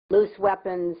loose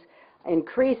weapons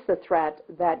increase the threat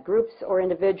that groups or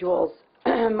individuals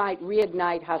might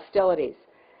reignite hostilities.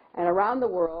 And around the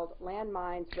world,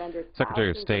 landmines render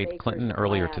Secretary of State Clinton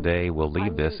earlier today will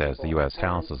lead this as the U.S.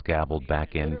 House is gabbled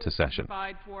back into session.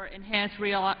 Provide for enhanced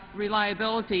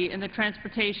reliability in the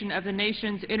transportation of the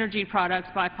nation's energy products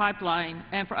by pipeline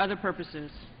and for other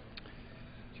purposes.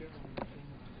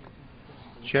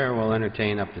 Chair will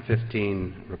entertain up to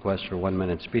 15 requests for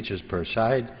 1-minute speeches per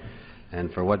side.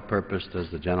 And for what purpose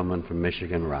does the gentleman from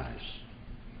Michigan rise?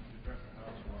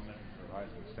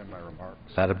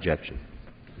 Without objection.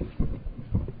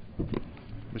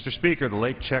 Mr. Speaker, the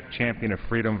late Czech champion of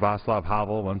freedom Václav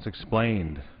Havel once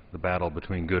explained the battle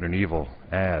between good and evil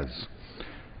as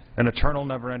an eternal,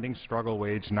 never-ending struggle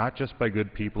waged not just by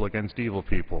good people against evil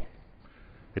people.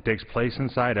 It takes place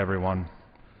inside everyone.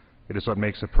 It is what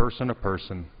makes a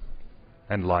person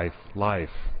and life, life.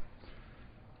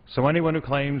 So anyone who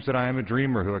claims that I am a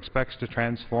dreamer who expects to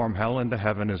transform hell into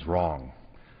heaven is wrong.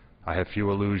 I have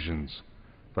few illusions,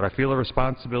 but I feel a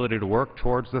responsibility to work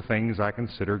towards the things I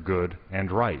consider good and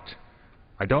right.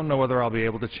 I don't know whether I'll be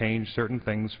able to change certain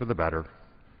things for the better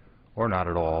or not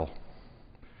at all.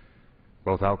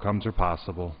 Both outcomes are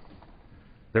possible.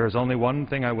 There is only one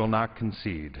thing I will not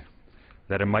concede,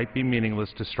 that it might be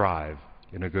meaningless to strive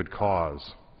in a good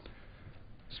cause.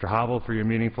 Mr. Havel, for your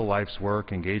meaningful life's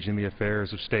work engaging the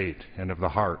affairs of state and of the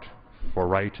heart for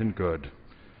right and good,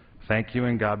 thank you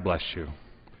and God bless you.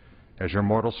 As your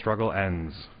mortal struggle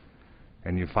ends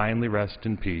and you finally rest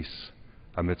in peace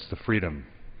amidst the freedom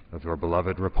of your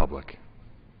beloved republic,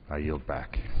 I yield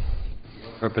back.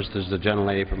 Purpose does the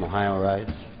gentlelady from Ohio rise?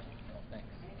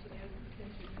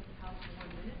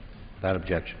 Without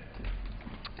objection.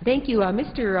 Thank you,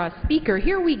 Mr. Speaker.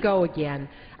 Here we go again.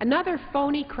 Another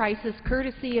phony crisis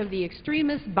courtesy of the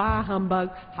extremist bah humbug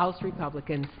House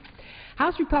Republicans.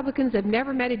 House Republicans have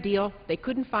never met a deal they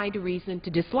couldn't find a reason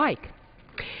to dislike.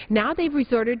 Now they've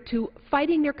resorted to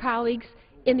fighting their colleagues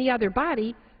in the other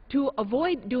body to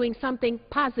avoid doing something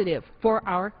positive for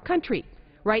our country.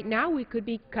 Right now we could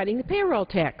be cutting the payroll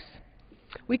tax.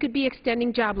 We could be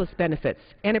extending jobless benefits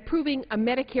and approving a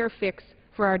Medicare fix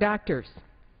for our doctors.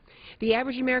 The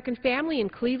average American family in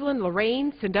Cleveland,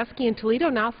 Lorain, Sandusky, and Toledo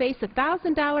now face a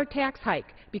 $1,000 tax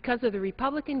hike because of the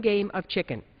Republican game of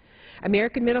chicken.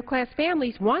 American middle-class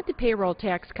families want the payroll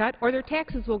tax cut or their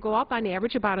taxes will go up on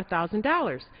average about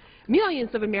 $1,000.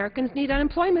 Millions of Americans need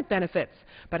unemployment benefits,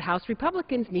 but House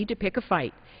Republicans need to pick a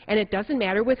fight. And it doesn't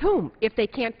matter with whom. If they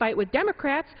can't fight with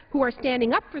Democrats who are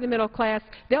standing up for the middle class,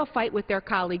 they'll fight with their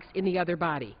colleagues in the other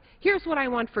body. Here's what I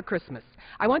want for Christmas.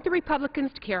 I want the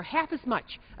Republicans to care half as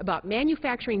much about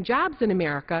manufacturing jobs in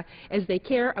America as they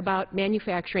care about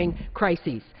manufacturing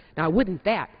crises. Now, wouldn't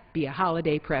that be a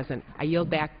holiday present? I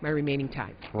yield back my remaining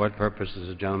time. For what purpose does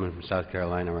the gentleman from South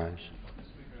Carolina rise?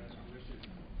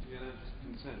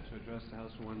 Consent to address the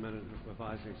House for 1 minute and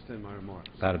revise and extend my remarks.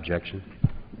 Without objection.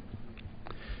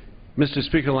 Mr.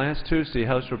 Speaker, last Tuesday,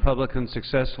 House Republicans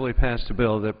successfully passed a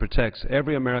bill that protects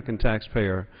every American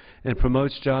taxpayer and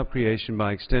promotes job creation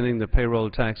by extending the payroll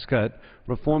tax cut,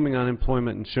 reforming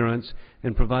unemployment insurance,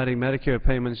 and providing Medicare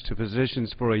payments to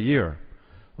physicians for a year.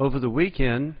 Over the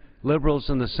weekend, liberals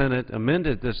in the Senate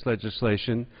amended this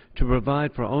legislation to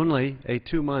provide for only a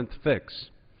 2-month fix.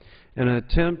 In an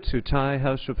attempt to tie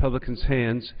House Republicans'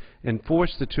 hands and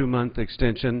force the 2-month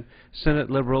extension, Senate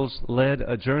liberals led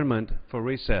adjournment for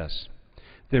recess.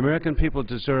 The American people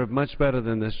deserve much better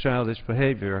than this childish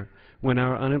behavior when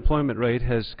our unemployment rate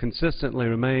has consistently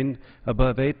remained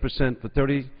above 8% for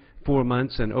 34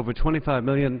 months and over 25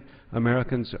 million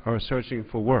Americans are searching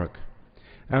for work.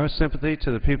 Our sympathy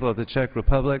to the people of the Czech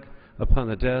Republic upon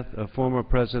the death of former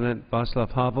President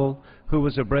Václav Havel, who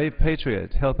was a brave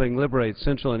patriot helping liberate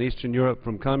Central and Eastern Europe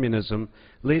from communism,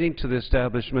 leading to the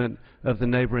establishment of the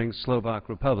neighboring Slovak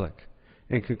Republic.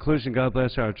 In conclusion, God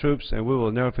bless our troops, and we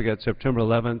will never forget September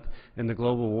 11th and the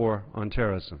global war on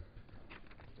terrorism.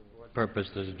 For what purpose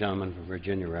does the gentleman from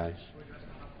Virginia rise?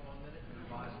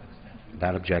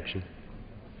 Without objection.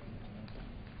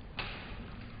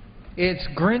 It's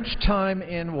Grinch time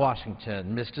in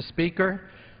Washington, Mr. Speaker.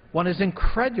 One is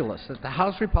incredulous that the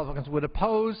House Republicans would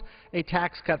oppose a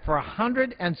tax cut for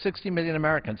 160 million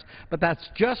Americans, but that's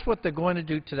just what they're going to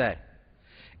do today.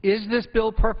 Is this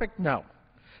bill perfect? No.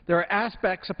 There are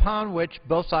aspects upon which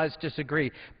both sides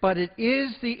disagree, but it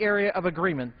is the area of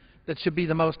agreement that should be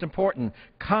the most important.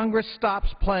 Congress stops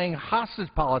playing hostage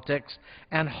politics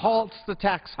and halts the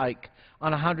tax hike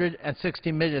on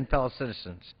 160 million fellow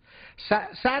citizens.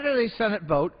 Saturday's Senate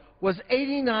vote was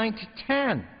 89 to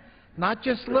 10 not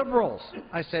just liberals,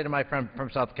 I say to my friend from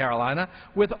South Carolina,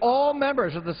 with all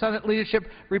members of the Senate leadership,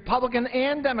 Republican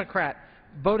and Democrat,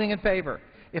 voting in favor.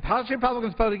 If House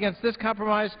Republicans vote against this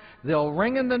compromise, they'll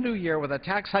ring in the new year with a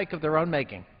tax hike of their own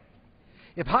making.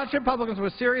 If House Republicans were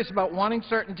serious about wanting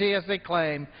certainty, as they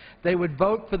claim, they would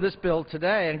vote for this bill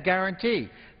today and guarantee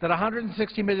that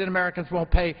 160 million Americans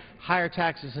won't pay higher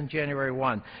taxes in January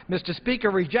 1. Mr.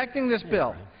 Speaker, rejecting this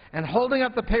bill and holding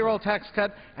up the payroll tax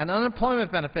cut and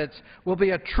unemployment benefits will be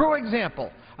a true example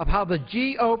of how the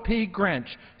GOP Grinch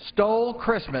stole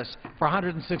Christmas for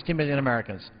 160 million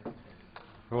Americans.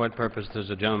 For what purpose does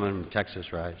the gentleman from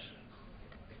Texas rise?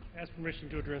 Ask permission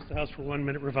to address the House for 1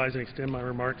 minute, revise and extend my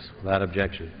remarks. Without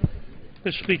objection.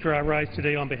 Mr. Speaker, I rise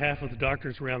today on behalf of the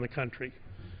doctors around the country.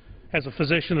 As a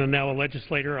physician and now a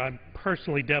legislator, I'm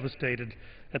personally devastated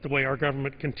at the way our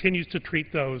government continues to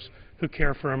treat those who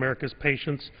care for America's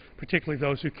patients, particularly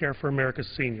those who care for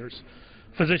America's seniors.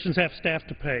 Physicians have staff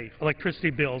to pay, electricity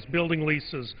bills, building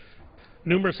leases,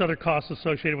 numerous other costs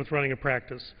associated with running a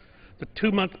practice. The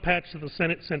 2-month patch that the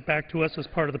Senate sent back to us as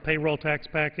part of the payroll tax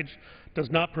package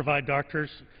does not provide doctors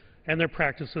and their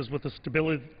practices with the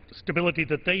stability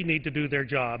that they need to do their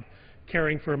job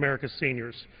caring for America's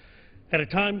seniors. At a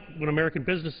time when American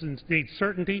businesses need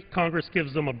certainty, Congress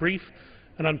gives them a brief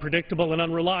and unpredictable and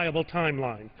unreliable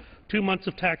timeline. 2 months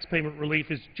of tax payment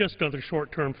relief is just another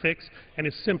short-term fix and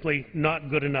is simply not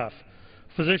good enough.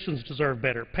 Physicians deserve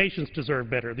better. Patients deserve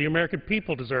better. The American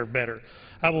people deserve better.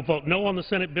 I will vote no on the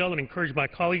Senate bill and encourage my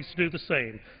colleagues to do the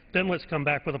same. Then let's come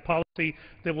back with a policy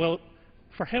that will,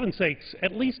 for heaven's sakes,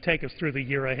 at least take us through the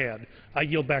year ahead. I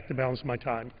yield back the balance of my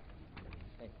time.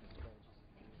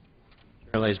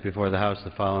 Chair lays before the House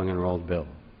the following enrolled bill.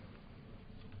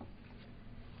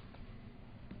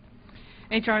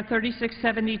 H.R.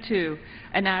 3672,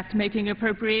 an act making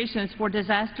appropriations for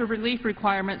disaster relief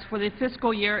requirements for the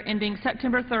fiscal year ending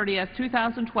September 30th,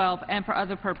 2012, and for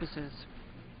other purposes.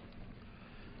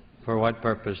 For what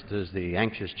purpose does the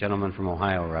anxious gentleman from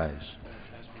Ohio rise?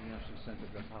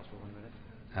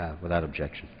 Without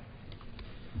objection.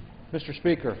 Mr.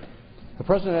 Speaker, the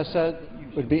President has said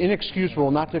it would be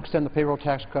inexcusable not to extend the payroll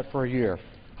tax cut for a year.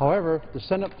 However, the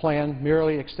Senate plan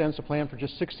merely extends the plan for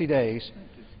just 60 days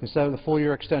instead of the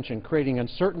full-year extension, creating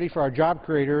uncertainty for our job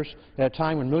creators at a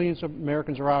time when millions of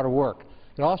Americans are out of work.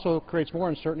 It also creates more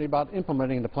uncertainty about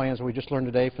implementing the plans that we just learned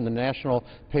today from the National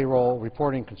Payroll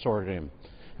Reporting Consortium.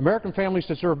 American families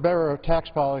deserve better tax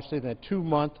policy than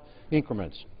 2-month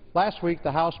increments. Last week,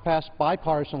 the House passed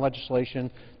bipartisan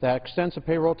legislation that extends the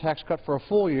payroll tax cut for a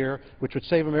full year, which would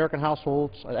save American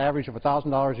households an average of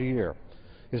 $1,000 a year.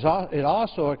 It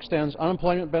also extends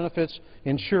unemployment benefits,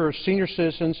 ensures senior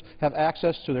citizens have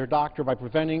access to their doctor by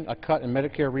preventing a cut in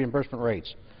Medicare reimbursement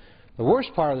rates. The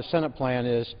worst part of the Senate plan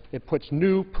is it puts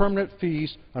new permanent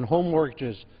fees on home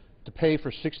mortgages to pay for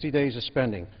 60 days of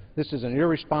spending. This is an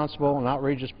irresponsible and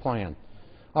outrageous plan.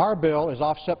 Our bill is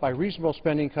offset by reasonable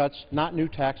spending cuts, not new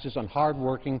taxes on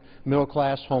hard-working,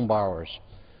 middle-class home borrowers.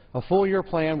 A full-year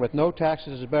plan with no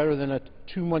taxes is better than a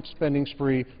 2-month spending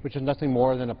spree, which is nothing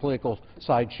more than a political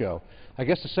sideshow. I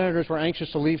guess the senators were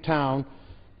anxious to leave town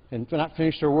and not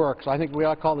finish their work, so I think we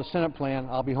ought to call the Senate plan,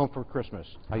 "I'll be home for Christmas."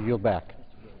 I yield back.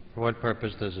 For what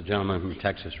purpose does the gentleman from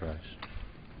Texas rise?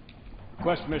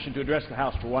 Request permission to address the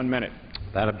House for 1 minute.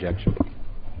 Without objection.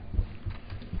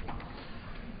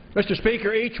 Mr.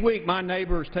 Speaker, each week my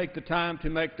neighbors take the time to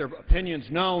make their opinions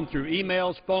known through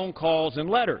emails, phone calls, and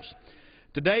letters.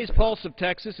 Today's Pulse of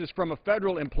Texas is from a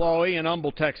federal employee in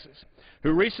Humble, Texas,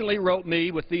 who recently wrote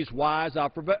me with these wise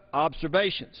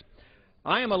observations.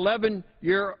 I am an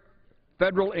 11-year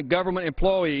federal government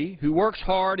employee who works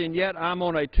hard, and yet I'm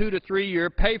on a 2 to 3 year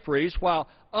pay freeze while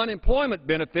unemployment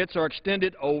benefits are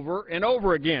extended over and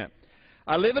over again.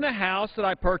 I live in a house that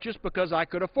I purchased because I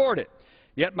could afford it,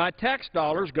 yet my tax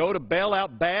dollars go to bail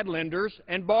out bad lenders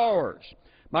and borrowers.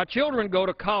 My children go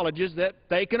to colleges that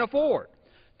they can afford.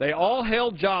 They all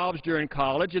held jobs during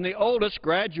college, and the oldest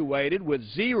graduated with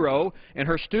 0 in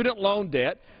her student loan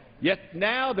debt, yet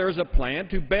now there's a plan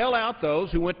to bail out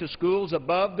those who went to schools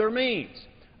above their means.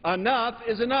 Enough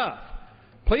is enough.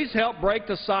 Please help break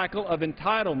the cycle of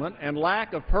entitlement and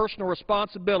lack of personal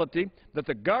responsibility that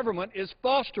the government is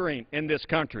fostering in this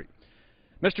country.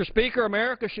 Mr. Speaker,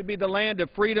 America should be the land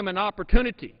of freedom and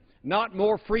opportunity, not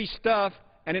more free stuff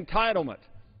and entitlement.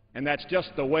 And that's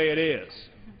just the way it is.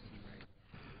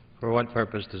 For what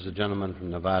purpose does the gentleman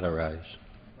from Nevada rise?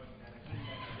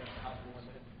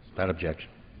 Without objection.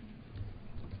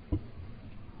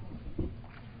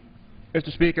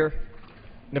 Mr. Speaker,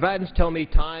 Nevadans tell me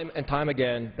time and time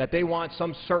again that they want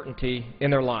some certainty in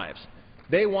their lives.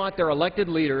 They want their elected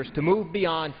leaders to move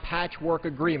beyond patchwork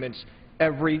agreements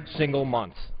every single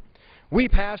month. We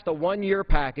passed a one-year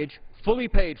package, fully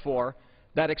paid for,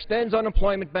 that extends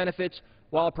unemployment benefits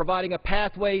while providing a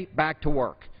pathway back to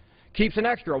work, keeps an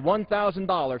extra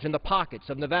 $1,000 in the pockets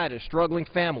of Nevada's struggling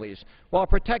families while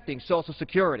protecting Social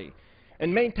Security,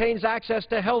 and maintains access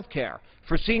to health care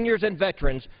for seniors and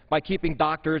veterans by keeping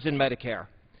doctors in Medicare.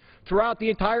 Throughout the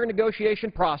entire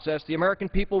negotiation process, the American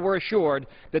people were assured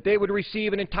that they would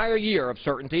receive an entire year of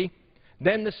certainty.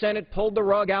 Then the Senate pulled the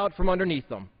rug out from underneath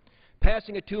them.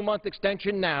 Passing a 2-month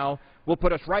extension now will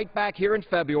put us right back here in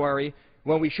February,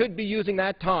 when we should be using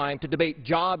that time to debate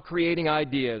job-creating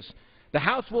ideas. The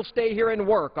House will stay here and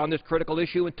work on this critical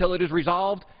issue until it is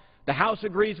resolved. The House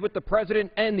agrees with the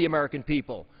President and the American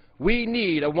people. We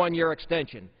need a one-year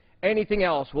extension. Anything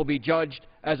else will be judged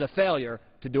as a failure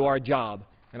to do our job.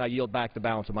 And I yield back the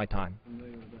balance of my time.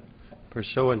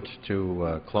 Pursuant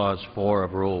to Clause 4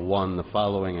 of Rule 1, the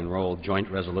following enrolled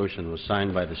joint resolution was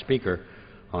signed by the Speaker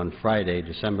on Friday,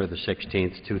 December the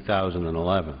 16th,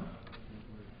 2011.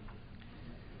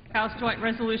 House Joint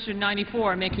Resolution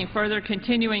 94, making further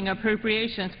continuing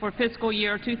appropriations for fiscal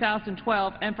year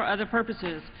 2012 and for other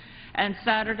purposes. And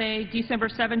Saturday, December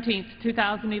 17,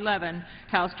 2011,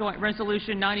 House Joint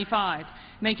Resolution 95,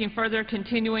 making further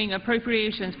continuing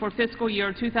appropriations for fiscal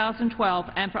year 2012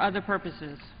 and for other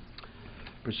purposes.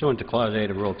 Pursuant to Clause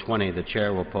 8 of Rule 20, the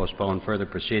Chair will postpone further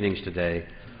proceedings today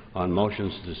on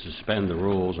motions to suspend the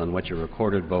rules on which a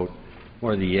recorded vote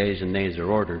or the yeas and nays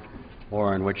are ordered,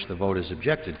 or on which the vote is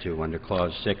objected to under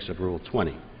Clause 6 of Rule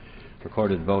 20.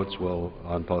 Recorded votes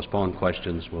on postponed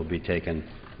questions will be taken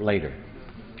later.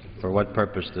 For what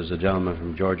purpose does the gentleman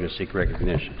from Georgia seek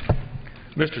recognition?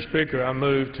 Mr. Speaker, I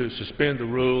move to suspend the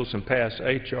rules and pass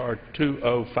H.R.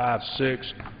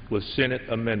 2056 with Senate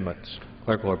amendments.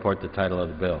 Clerk will report the title of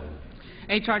the bill.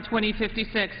 H.R.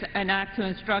 2056, an act to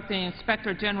instruct the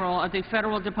Inspector General of the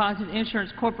Federal Deposit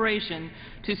Insurance Corporation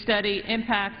to study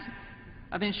impacts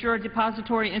of insured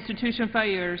depository institution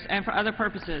failures and for other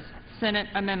purposes. Senate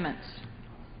amendments.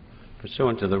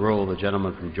 Pursuant to the rule, the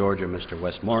gentleman from Georgia, Mr.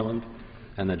 Westmoreland,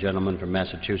 and the gentleman from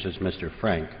Massachusetts, Mr.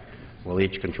 Frank, will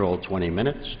each control 20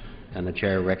 minutes, and the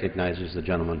Chair recognizes the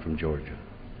gentleman from Georgia.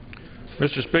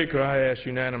 Mr. Speaker, I ask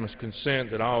unanimous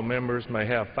consent that all members may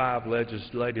have 5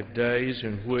 legislative days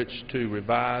in which to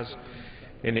revise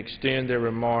and extend their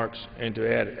remarks and to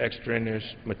add extraneous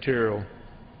material.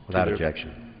 Without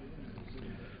objection.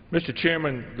 Mr.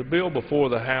 Chairman, the bill before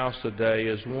the House today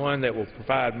is one that will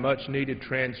provide much-needed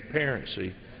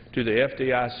transparency to the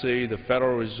FDIC, the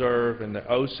Federal Reserve, and the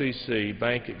OCC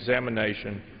bank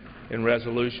examination and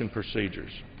resolution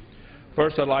procedures.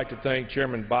 First, I'd like to thank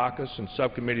Chairman Bacchus and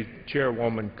Subcommittee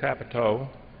Chairwoman Capito,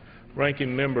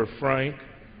 Ranking Member Frank,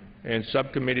 and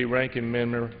Subcommittee Ranking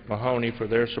Member Mahoney for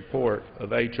their support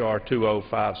of H.R.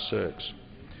 2056.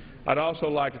 I'd also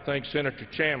like to thank Senator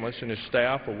Chambliss and his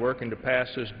staff for working to pass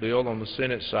this bill on the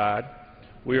Senate side.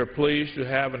 We are pleased to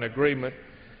have an agreement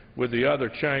with the other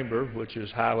chamber, which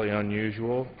is highly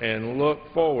unusual, and look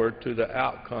forward to the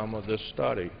outcome of this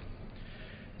study.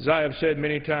 As I have said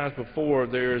many times before,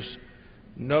 there is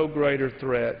no greater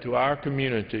threat to our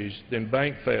communities than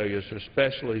bank failures,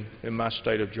 especially in my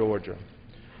state of Georgia.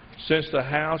 Since the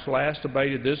House last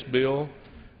debated this bill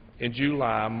in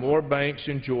July, more banks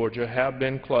in Georgia have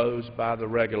been closed by the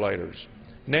regulators.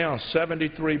 Now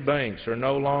 73 banks are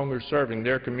no longer serving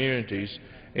their communities,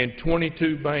 and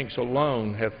 22 banks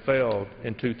alone have failed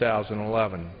in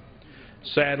 2011.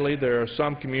 Sadly, there are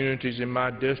some communities in my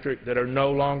district that are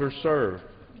no longer served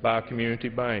by a community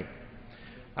bank.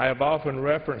 I have often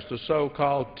referenced the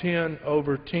so-called 10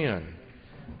 over 10.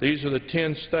 These are the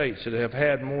 10 states that have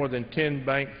had more than 10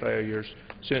 bank failures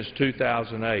since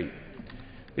 2008.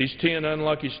 These 10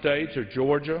 unlucky states are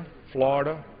Georgia,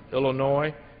 Florida,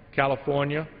 Illinois,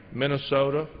 California,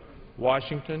 Minnesota,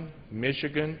 Washington,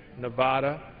 Michigan,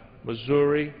 Nevada,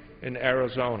 Missouri, and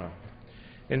Arizona.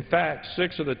 In fact,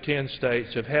 6 of the 10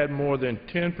 states have had more than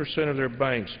 10% of their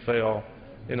banks fail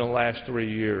in the last 3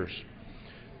 years.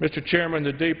 Mr. Chairman,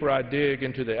 the deeper I dig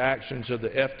into the actions of the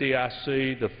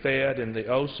FDIC, the Fed, and the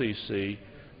OCC,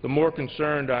 the more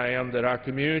concerned I am that our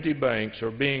community banks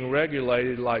are being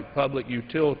regulated like public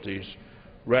utilities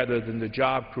rather than the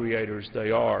job creators they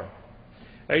are.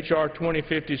 H.R.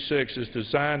 2056 is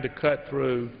designed to cut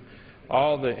through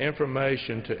all the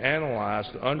information to analyze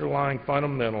the underlying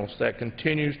fundamentals that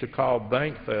continues to cause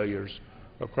bank failures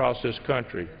across this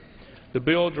country. The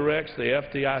bill directs the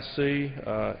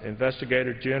FDIC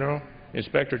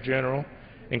Inspector General,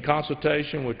 in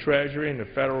consultation with Treasury and the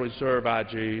Federal Reserve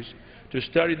IGs, to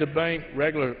study the bank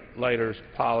regulators'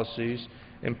 policies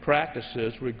and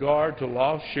practices regard to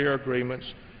loss share agreements,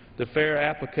 the fair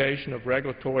application of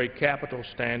regulatory capital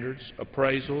standards,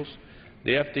 appraisals,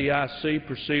 the FDIC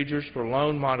procedures for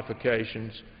loan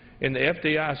modifications, and the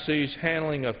FDIC's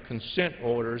handling of consent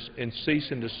orders and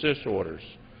cease and desist orders.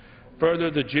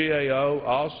 Further, the GAO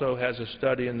also has a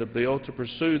study in the bill to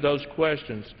pursue those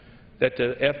questions that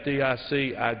the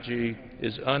FDIC IG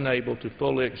is unable to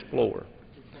fully explore,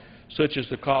 such as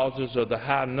the causes of the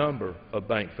high number of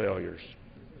bank failures.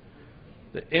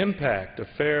 The impact of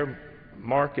fair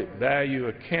market value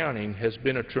accounting has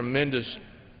been a tremendous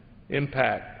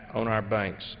impact on our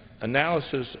banks.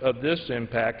 Analysis of this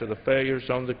impact of the failures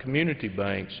on the community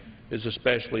banks is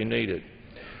especially needed.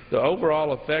 The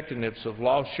overall effectiveness of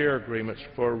loss share agreements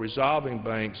for resolving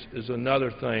banks is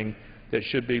another thing that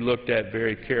should be looked at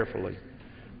very carefully.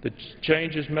 The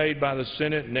changes made by the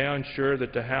Senate now ensure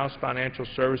that the House Financial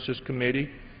Services Committee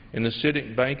and the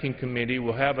Senate Banking Committee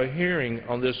will have a hearing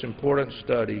on this important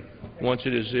study once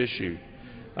it is issued.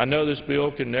 I know this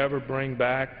bill can never bring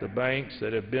back the banks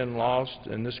that have been lost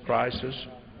in this crisis,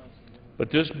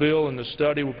 but this bill and the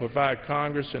study will provide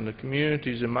Congress and the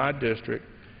communities in my district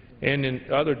and in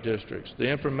other districts the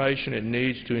information it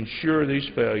needs to ensure these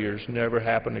failures never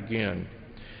happen again.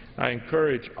 I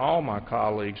encourage all my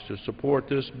colleagues to support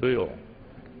this bill.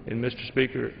 And, Mr.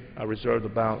 Speaker, I reserve the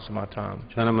balance of my time.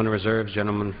 Gentleman reserves.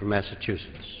 Gentleman from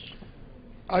Massachusetts.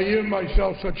 I yield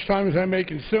myself such time as I may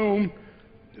consume.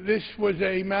 This was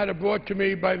a matter brought to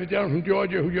me by the gentleman from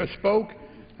Georgia who just spoke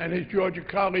and his Georgia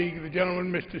colleague, the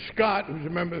gentleman, Mr. Scott, who is a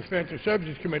member of the Financial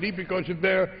Services Committee, because of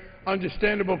their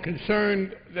understandable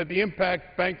concern that the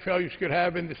impact bank failures could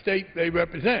have in the state they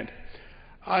represent.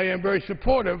 I am very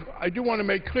supportive. I do want to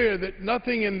make clear that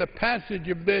nothing in the passage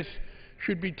of this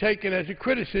should be taken as a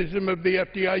criticism of the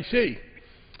FDIC.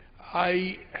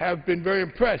 I have been very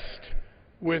impressed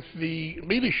with the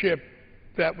leadership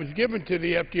that was given to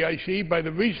the FDIC by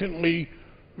the recently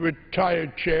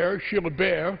retired chair, Sheila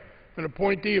Bair, an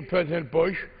appointee of President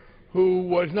Bush, who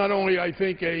was not only, I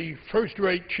think, a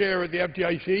first-rate chair at the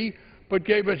FDIC, but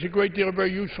gave us a great deal of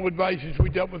very useful advice as we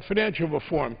dealt with financial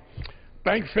reform.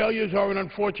 Bank failures are an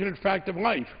unfortunate fact of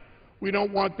life. We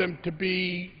don't want them to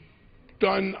be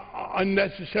done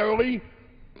unnecessarily,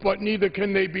 but neither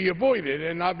can they be avoided.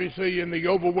 And obviously, in the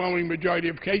overwhelming majority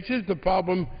of cases, the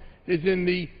problem is in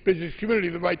the business community.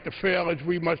 The right to fail, as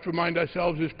we must remind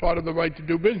ourselves, is part of the right to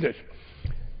do business.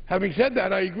 Having said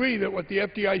that, I agree that what the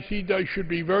FDIC does should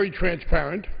be very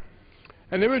transparent.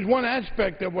 And there is one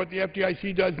aspect of what the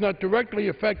FDIC does not directly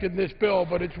affected in this bill,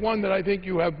 but it's one that I think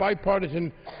you have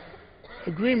bipartisan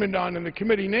agreement on in the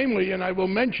committee, namely, and I will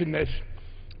mention this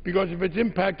because of its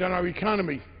impact on our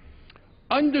economy.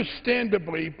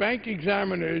 Understandably, bank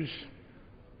examiners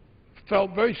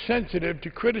felt very sensitive to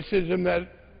criticism that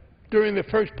during the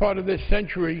first part of this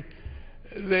century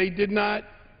they did not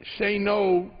say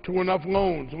no to enough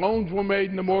loans. Loans were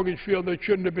made in the mortgage field that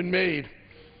shouldn't have been made.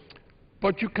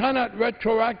 But you cannot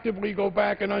retroactively go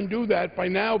back and undo that by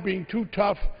now being too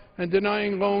tough and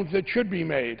denying loans that should be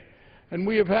made. And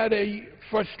we have had a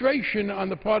frustration on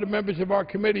the part of members of our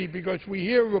committee because we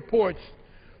hear reports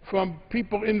from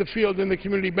people in the field in the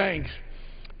community banks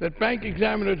that bank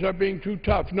examiners are being too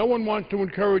tough. No one wants to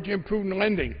encourage imprudent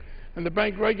lending, and the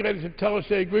bank regulators have tell us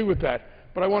they agree with that.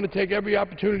 But I want to take every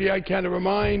opportunity I can to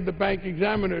remind the bank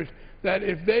examiners that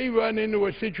if they run into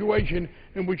a situation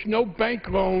in which no bank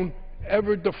loan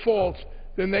ever defaults,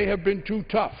 then they have been too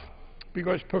tough,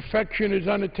 because perfection is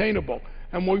unattainable.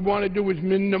 And what we want to do is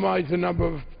minimize the number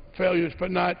of failures,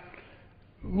 but not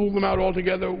rule them out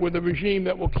altogether with a regime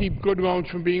that will keep good loans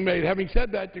from being made. Having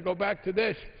said that, to go back to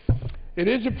this, it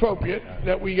is appropriate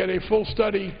that we get a full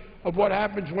study of what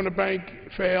happens when a bank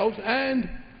fails, and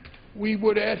we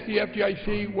would ask the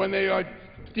FDIC, when they are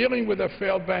dealing with a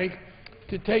failed bank,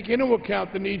 to take into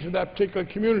account the needs of that particular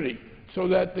community so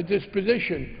that the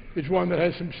disposition is one that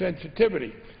has some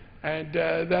sensitivity. And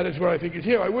that is what I think is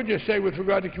here. I would just say, with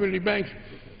regard to community banks,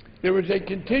 there is a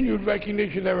continued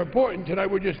recognition they're important, and I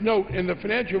would just note in the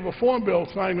financial reform bill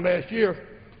signed last year,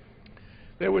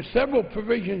 there were several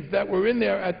provisions that were in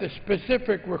there at the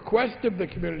specific request of the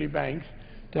community banks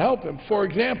to help them. For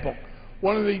example,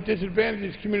 one of the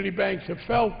disadvantages community banks have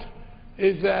felt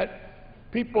is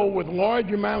that people with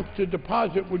large amounts to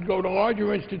deposit would go to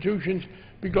larger institutions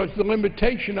because the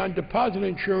limitation on deposit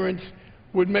insurance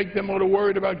would make them a little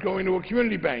worried about going to a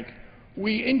community bank.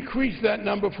 We increased that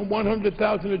number from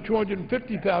 100,000 to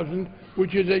 250,000,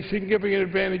 which is a significant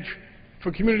advantage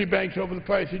for community banks over the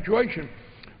prior situation.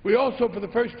 We also, for the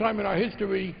first time in our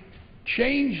history,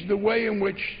 changed the way in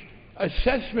which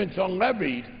assessments are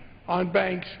levied on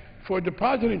banks for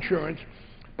deposit insurance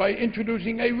by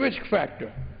introducing a risk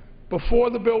factor.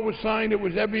 Before the bill was signed, it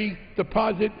was every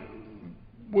deposit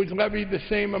was levied the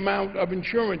same amount of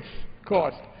insurance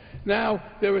cost. Now,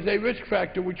 there is a risk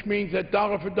factor, which means that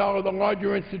dollar for dollar, the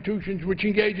larger institutions which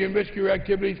engage in riskier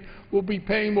activities will be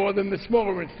paying more than the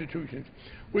smaller institutions.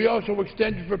 We also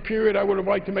extended for a period, I would have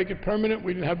liked to make it permanent,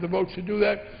 we didn't have the votes to do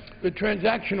that, the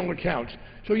transactional accounts.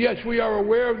 So yes, we are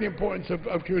aware of the importance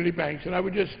of community banks, and I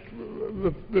would just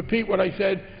repeat what I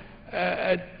said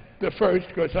at the first,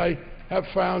 because I have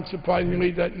found,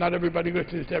 surprisingly, that not everybody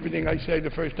listens to everything I say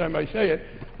the first time I say it.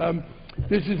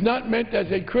 This is not meant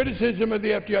as a criticism of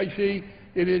the FDIC.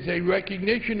 It is a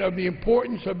recognition of the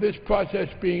importance of this process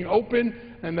being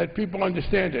open and that people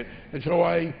understand it. And so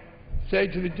I say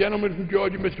to the gentleman from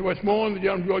Georgia, Mr. Westmoreland, the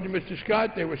gentleman from Georgia, Mr.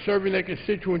 Scott, they were serving their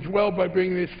constituents well by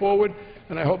bringing this forward,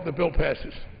 and I hope the bill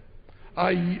passes.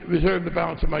 I reserve the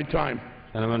balance of my time.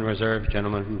 Gentleman reserved,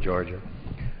 gentleman from Georgia.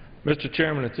 Mr.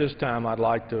 Chairman, at this time I'd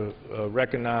like to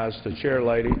recognize the chair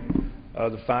lady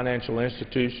of the Financial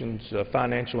Institutions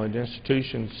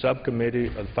Subcommittee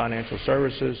of the Financial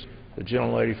Services, the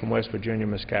gentlelady from West Virginia,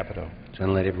 Ms. Capito.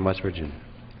 Gentlelady from West Virginia.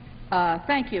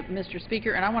 Thank you, Mr.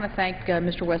 Speaker, and I want to thank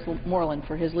Mr. Westmoreland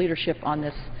for his leadership on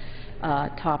this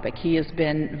topic. He has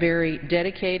been very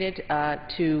dedicated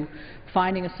to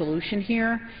finding a solution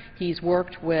here. He's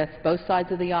worked with both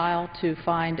sides of the aisle to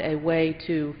find a way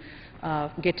to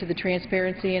get to the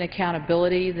transparency and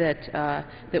accountability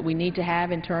that we need to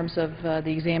have in terms of the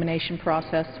examination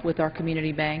process with our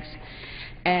community banks.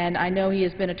 And I know he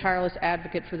has been a tireless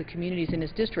advocate for the communities in his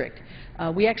district.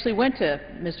 We actually went to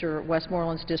Mr.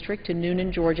 Westmoreland's district, to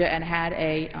Noonan, Georgia, and had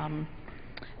a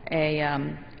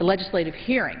legislative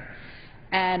hearing.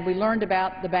 And we learned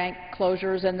about the bank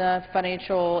closures and the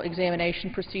financial examination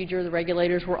procedure. The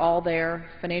regulators were all there.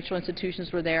 Financial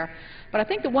institutions were there. But I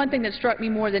think the one thing that struck me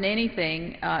more than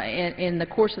anything in the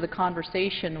course of the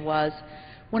conversation was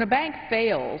when a bank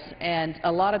fails, and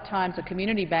a lot of times a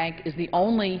community bank is the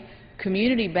only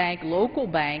community bank,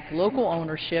 local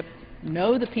ownership,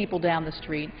 know the people down the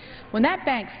street. When that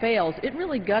bank fails, it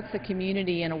really guts the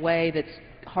community in a way that's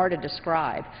hard to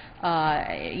describe.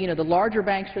 You know, the larger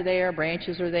banks are there,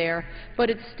 branches are there, but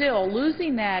it's still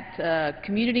losing that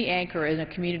community anchor in a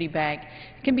community bank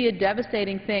can be a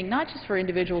devastating thing, not just for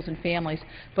individuals and families,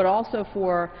 but also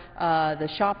for the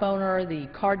shop owner, the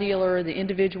car dealer, the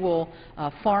individual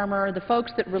farmer, the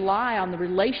folks that rely on the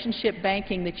relationship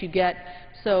banking that you get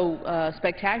so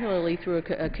spectacularly through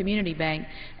a community bank.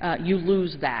 You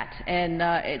lose that, and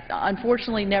it's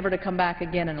unfortunately never to come back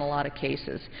again in a lot of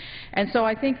cases. And so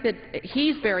I think that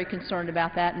he's very concerned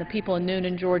about that, and the people in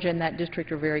Noonan, Georgia, and that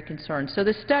district are very concerned. So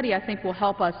this study, I think, will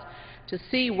help us to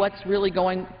see what's really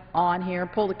going on here,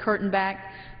 pull the curtain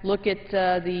back, look at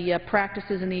the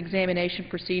practices and the examination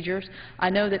procedures. I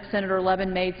know that Senator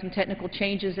Levin made some technical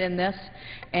changes in this,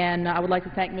 and I would like to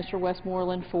thank Mr.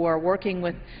 Westmoreland for working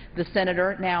with the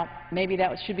Senator. Now, maybe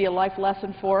that should be a life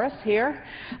lesson for us here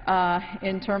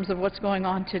in terms of what's going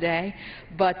on today,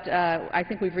 but I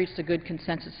think we've reached a good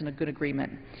consensus and a good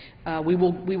agreement. We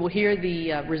will hear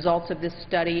the results of this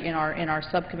study in our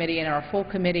subcommittee and in our full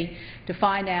committee to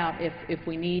find out if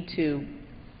we need to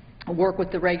work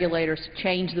with the regulators to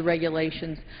change the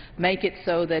regulations, make it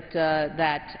so that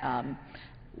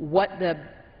what the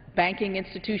banking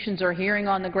institutions are hearing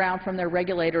on the ground from their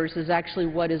regulators is actually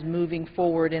what is moving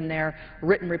forward in their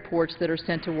written reports that are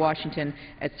sent to Washington,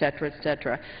 et cetera, et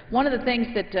cetera. One of the things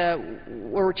that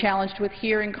we're challenged with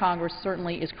here in Congress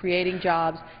certainly is creating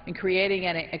jobs and creating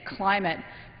a climate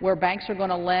where banks are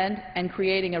going to lend, and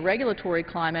creating a regulatory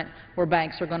climate where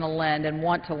banks are going to lend and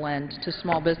want to lend to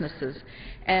small businesses.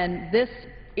 And this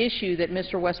issue that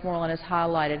Mr. Westmoreland has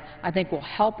highlighted, I think, will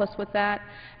help us with that,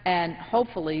 and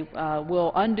hopefully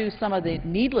will undo some of the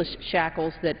needless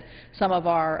shackles that some of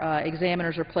our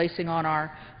examiners are placing on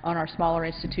our smaller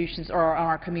institutions or on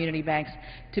our community banks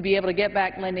to be able to get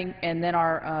back lending, and then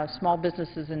our small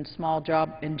businesses and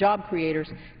job creators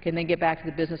can then get back to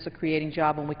the business of creating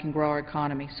jobs, and we can grow our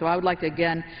economy. So I would like to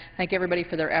again thank everybody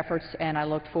for their efforts, and I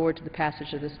look forward to the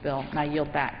passage of this bill. And I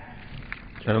yield back.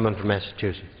 Gentleman from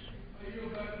Massachusetts.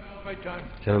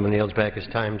 Gentleman yields back his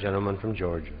time. Gentleman from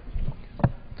Georgia.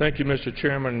 Thank you, Mr.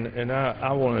 Chairman, and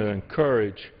I want to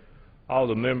encourage all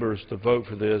the members to vote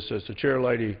for this. As the chair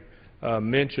lady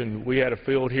mentioned, we had a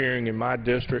field hearing in my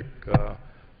district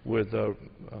with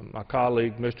my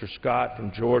colleague, Mr. Scott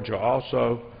from Georgia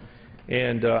also,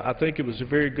 and I think it was a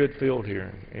very good field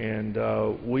hearing. And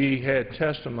we had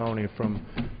testimony from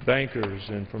bankers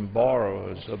and from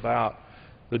borrowers about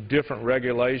the different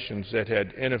regulations that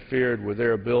had interfered with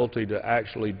their ability to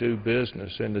actually do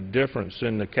business, and the difference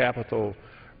in the capital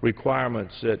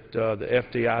requirements that the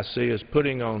FDIC is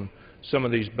putting on some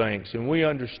of these banks. And we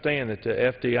understand that the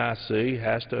FDIC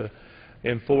has to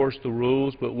enforce the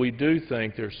rules, but we do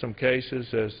think there's some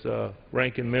cases, as the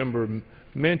ranking member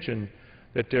mentioned,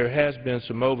 that there has been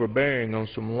some overbearing on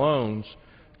some loans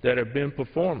that have been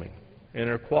performing and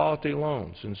are quality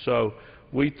loans. And so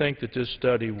we think that this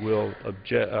study will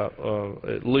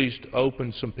at least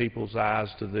open some people's eyes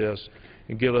to this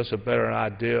and give us a better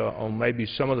idea on maybe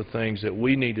some of the things that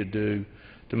we need to do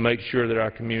to make sure that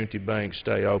our community banks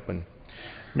stay open.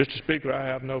 Mr. Speaker, I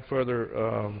have no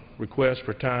further requests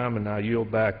for time, and I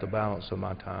yield back the balance of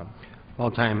my time.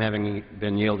 All time having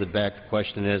been yielded back, the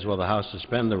question is, will the House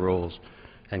suspend the rules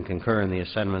and concur in the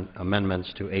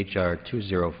amendments to H.R.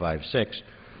 2056?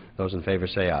 Those in favor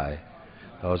say aye.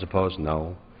 Those opposed,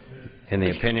 no. In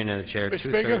the opinion of the Chair,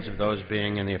 two-thirds of those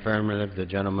being in the affirmative, the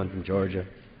gentleman from Georgia.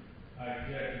 I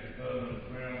object to the vote on the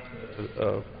grounds that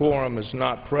a quorum is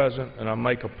not present, and I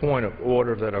make a point of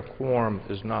order that a quorum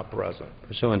is not present.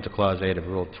 Pursuant to Clause 8 of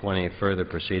Rule 20, further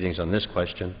proceedings on this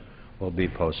question will be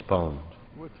postponed.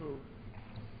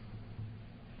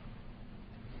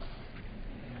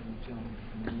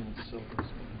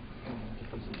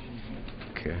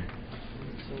 Okay.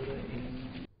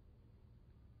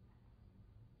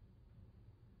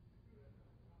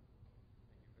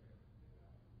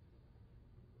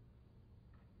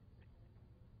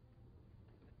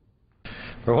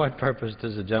 For what purpose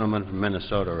does the gentleman from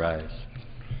Minnesota rise?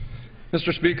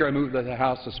 Mr. Speaker, I move that the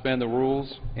House suspend the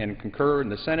rules and concur in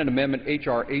the Senate Amendment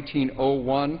H.R.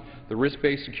 1801, the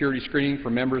risk-based security screening for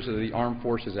members of the Armed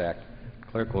Forces Act.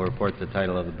 Clerk will report the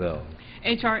title of the bill.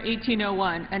 H.R.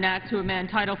 1801, an act to amend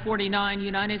Title 49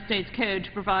 United States Code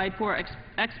to provide for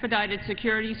expedited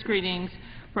security screenings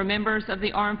for members of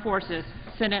the Armed Forces.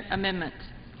 Senate Amendment.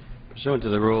 Pursuant to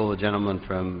the rule, the gentleman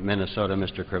from Minnesota,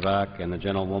 Mr. Krivak, and the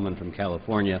gentlewoman from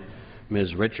California,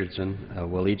 Ms. Richardson,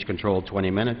 will each control 20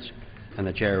 minutes, and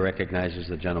the Chair recognizes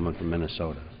the gentleman from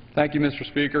Minnesota. Thank you, Mr.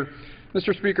 Speaker.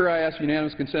 Mr. Speaker, I ask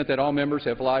unanimous consent that all members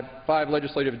have 5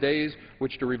 legislative days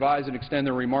which to revise and extend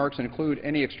their remarks and include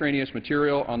any extraneous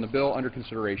material on the bill under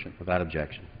consideration. Without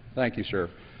objection. Thank you, sir.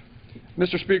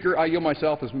 Mr. Speaker, I yield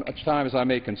myself as much time as I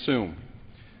may consume.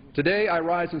 Today, I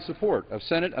rise in support of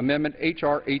Senate Amendment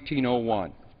H.R.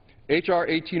 1801. H.R.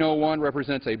 1801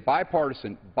 represents a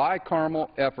bipartisan, bicameral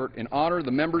effort in honor of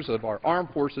the members of our armed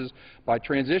forces by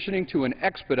transitioning to an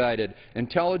expedited,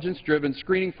 intelligence-driven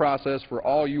screening process for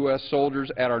all U.S.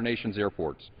 soldiers at our nation's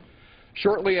airports.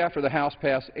 Shortly after the House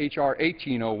passed H.R.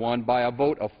 1801 by a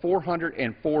vote of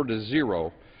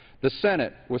 404-0, the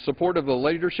Senate, with support of the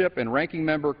leadership and Ranking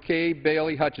Member Kay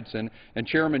Bailey Hutchinson and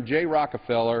Chairman Jay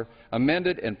Rockefeller,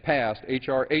 amended and passed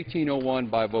H.R. 1801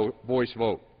 by voice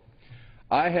vote.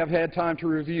 I have had time to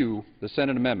review the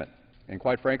Senate amendment, and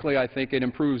quite frankly, I think it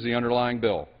improves the underlying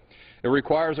bill. It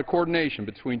requires a coordination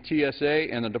between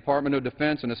TSA and the Department of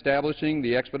Defense in establishing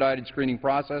the expedited screening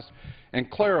process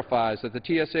and clarifies that the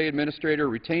TSA administrator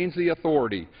retains the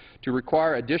authority to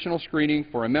require additional screening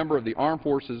for a member of the armed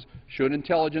forces should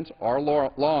intelligence or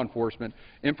law enforcement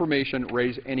information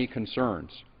raise any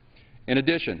concerns. In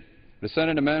addition, the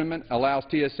Senate amendment allows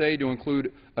TSA to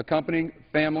include accompanying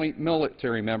family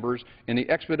military members in the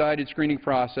expedited screening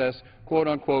process, quote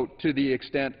unquote, to the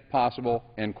extent possible,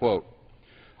 end quote.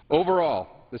 Overall,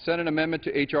 the Senate amendment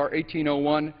to H.R.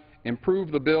 1801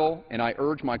 improved the bill, and I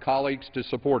urge my colleagues to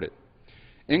support it.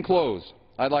 In close,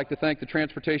 I'd like to thank the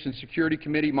Transportation Security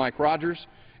Committee Mike Rogers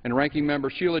and Ranking Member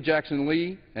Sheila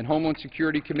Jackson-Lee and Homeland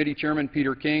Security Committee Chairman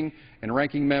Peter King and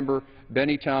Ranking Member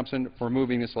Benny Thompson for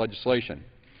moving this legislation.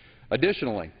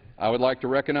 Additionally, I would like to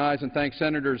recognize and thank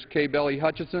Senators Kay Bailey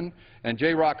Hutchinson and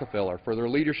Jay Rockefeller for their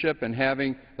leadership in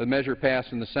having the measure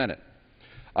passed in the Senate.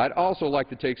 I'd also like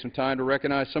to take some time to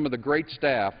recognize some of the great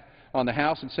staff on the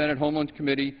House and Senate Homeland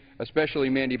Committee, especially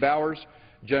Mandy Bowers,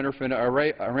 Jennifer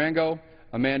Arango,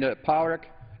 Amanda Powrick,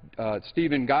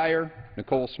 Stephen Geyer,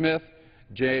 Nicole Smith,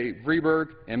 Jay Vreeberg,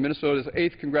 and Minnesota's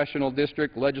 8th Congressional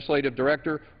District Legislative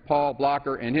Director, Paul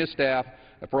Blocker, and his staff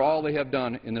for all they have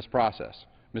done in this process.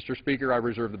 Mr. Speaker, I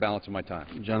reserve the balance of my time.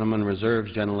 The gentleman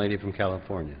reserves. Gentlelady from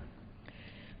California.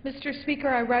 Mr. Speaker,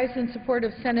 I rise in support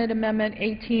of Senate Amendment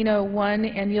 1801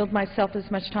 and yield myself as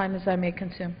much time as I may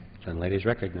consume. Gentlelady is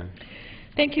recognized.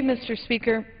 Thank you, Mr.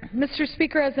 Speaker. Mr.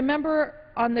 Speaker, as a member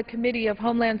on the Committee of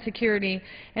Homeland Security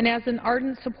and as an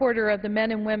ardent supporter of the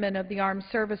men and women of the armed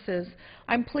services,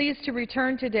 I'm pleased to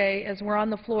return today as we're on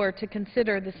the floor to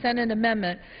consider the Senate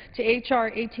Amendment to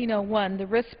H.R. 1801, the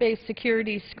risk-based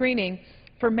security screening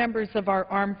for members of our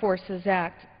Armed Forces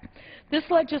Act. This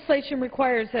legislation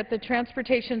requires that the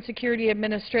Transportation Security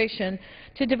Administration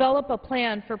to develop a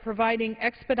plan for providing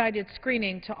expedited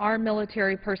screening to armed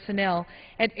military personnel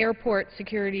at airport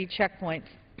security checkpoints.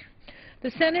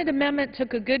 The Senate amendment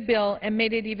took a good bill and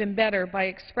made it even better by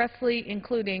expressly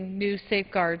including new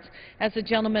safeguards, as the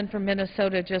gentleman from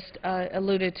Minnesota just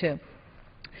alluded to.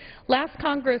 Last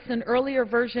Congress, an earlier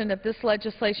version of this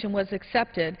legislation was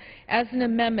accepted as an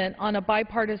amendment on a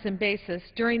bipartisan basis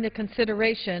during the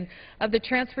consideration of the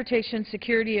Transportation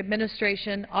Security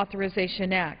Administration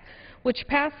Authorization Act, which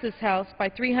passed this House by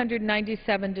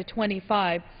 397 to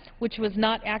 25, which was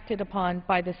not acted upon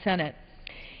by the Senate.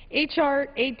 H.R.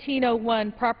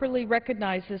 1801 properly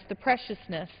recognizes the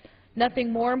preciousness, nothing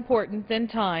more important than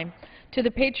time, to the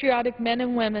patriotic men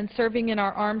and women serving in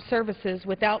our armed services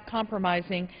without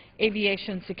compromising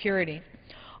aviation security.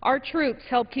 Our troops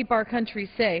help keep our country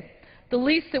safe. The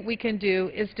least that we can do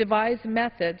is devise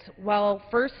methods, while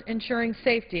first ensuring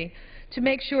safety, to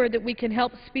make sure that we can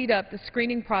help speed up the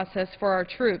screening process for our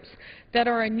troops that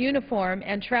are in uniform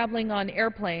and traveling on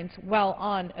airplanes while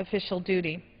on official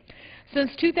duty.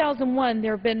 Since 2001,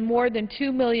 there have been more than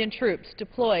 2 million troops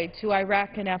deployed to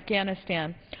Iraq and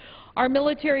Afghanistan. Our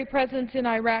military presence in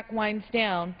Iraq winds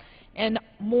down, and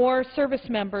more service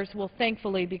members will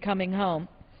thankfully be coming home.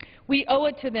 We owe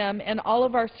it to them and all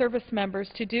of our service members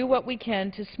to do what we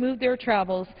can to smooth their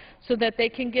travels so that they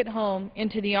can get home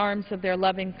into the arms of their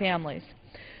loving families.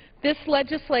 This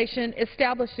legislation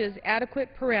establishes adequate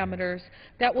parameters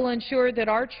that will ensure that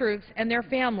our troops and their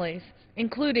families,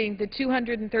 including the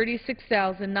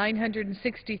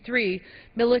 236,963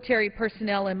 military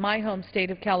personnel in my home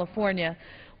state of California,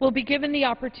 will be given the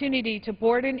opportunity to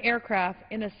board an aircraft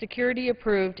in a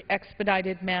security-approved,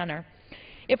 expedited manner.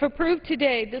 If approved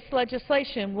today, this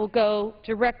legislation will go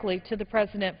directly to the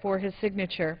President for his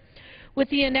signature. With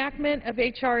the enactment of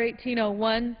H.R.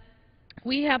 1801,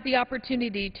 we have the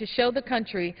opportunity to show the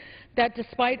country that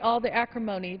despite all the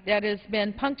acrimony that has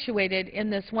been punctuated in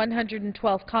this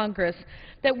 112th Congress,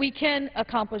 that we can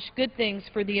accomplish good things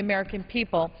for the American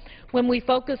people when we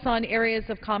focus on areas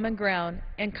of common ground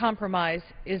and compromise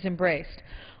is embraced.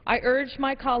 I urge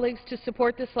my colleagues to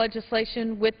support this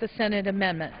legislation with the Senate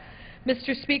amendment.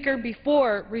 Mr. Speaker,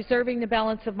 before reserving the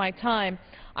balance of my time,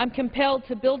 I'm compelled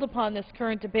to build upon this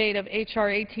current debate of H.R.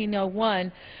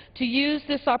 1801 to use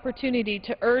this opportunity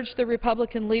to urge the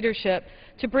Republican leadership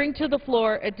to bring to the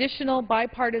floor additional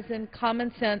bipartisan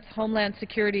common-sense homeland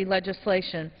security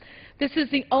legislation. This is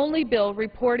the only bill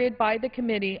reported by the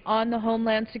Committee on the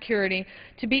Homeland Security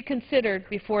to be considered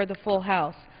before the full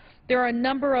House. There are a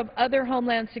number of other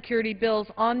Homeland Security bills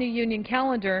on the Union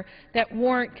calendar that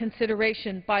warrant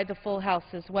consideration by the full House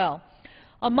as well.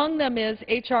 Among them is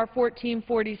H.R.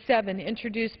 1447,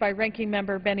 introduced by Ranking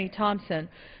Member Benny Thompson.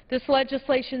 This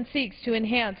legislation seeks to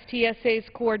enhance TSA's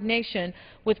coordination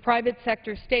with private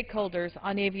sector stakeholders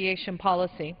on aviation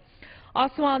policy.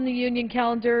 Also on the Union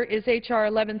calendar is H.R.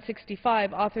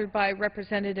 1165, authored by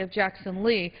Representative Jackson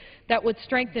Lee, that would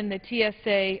strengthen the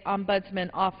TSA Ombudsman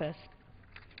Office.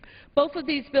 Both of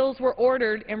these bills were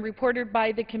ordered and reported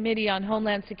by the Committee on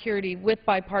Homeland Security with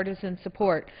bipartisan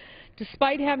support.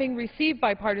 Despite having received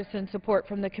bipartisan support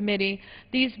from the committee,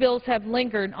 these bills have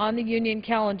lingered on the Union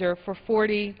calendar for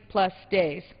 40-plus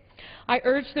days. I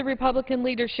urge the Republican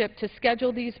leadership to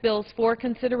schedule these bills for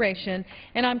consideration,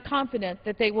 and I'm confident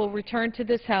that they will return to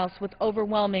this House with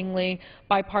overwhelmingly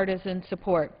bipartisan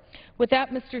support. With that,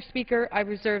 Mr. Speaker, I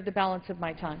reserve the balance of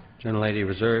my time. Gentlelady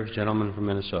reserves. Gentleman from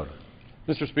Minnesota.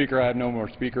 Mr. Speaker, I have no more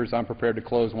speakers. I'm prepared to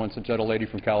close once the gentlelady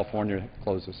from California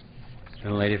closes.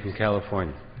 Gentlelady from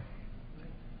California.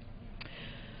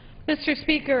 Mr.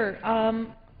 Speaker,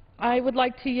 I would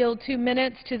like to yield 2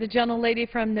 minutes to the gentlelady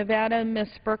from Nevada, Ms.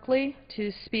 Berkeley,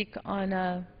 to speak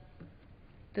on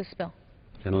this bill.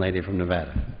 Gentlelady from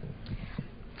Nevada.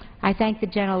 I thank the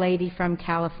gentlelady from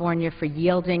California for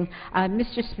yielding.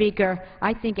 Mr. Speaker,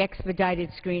 I think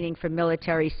expedited screening for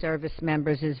military service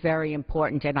members is very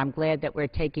important, and I'm glad that we're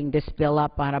taking this bill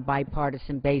up on a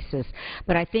bipartisan basis.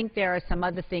 But I think there are some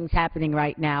other things happening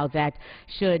right now that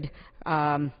should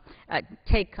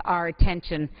take our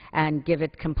attention and give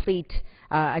it complete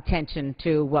attention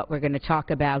to what we're going to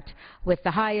talk about. With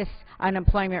the highest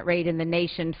unemployment rate in the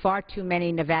nation, far too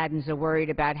many Nevadans are worried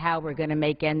about how we're going to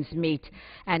make ends meet.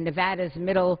 And Nevada's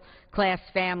middle-class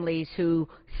families who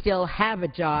still have a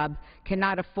job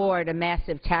cannot afford a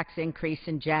massive tax increase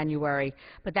in January.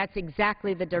 But that's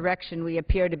exactly the direction we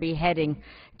appear to be heading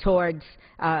towards,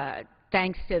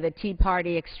 thanks to the Tea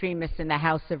Party extremists in the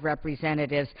House of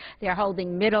Representatives. They're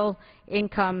holding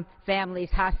middle-income families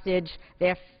hostage.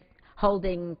 They're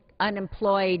holding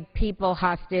unemployed people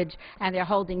hostage, and they're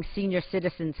holding senior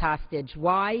citizens hostage.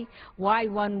 Why? Why,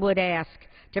 one would ask?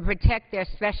 To protect their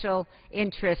special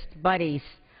interest buddies.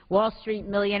 Wall Street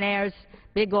millionaires,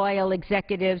 big oil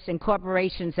executives, and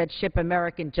corporations that ship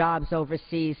American jobs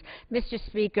overseas. Mr.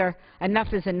 Speaker,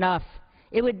 enough is enough.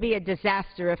 It would be a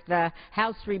disaster if the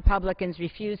House Republicans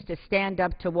refused to stand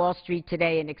up to Wall Street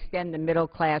today and extend the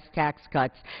middle-class tax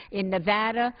cuts. In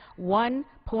Nevada,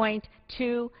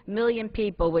 1.2 million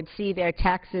people would see their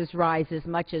taxes rise as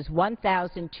much as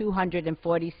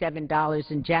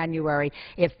 $1,247 in January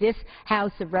if this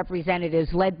House of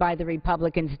Representatives, led by the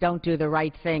Republicans, don't do the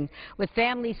right thing. With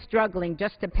families struggling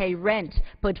just to pay rent,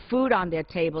 put food on their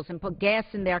tables, and put gas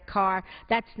in their car,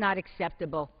 that's not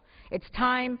acceptable. It's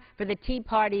time for the Tea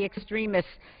Party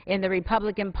extremists in the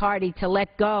Republican Party to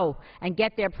let go and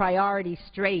get their priorities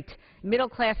straight.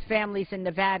 Middle-class families in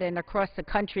Nevada and across the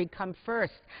country come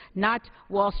first, not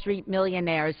Wall Street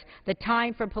millionaires. The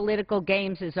time for political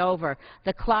games is over.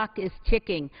 The clock is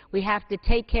ticking. We have to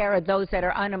take care of those that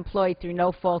are unemployed through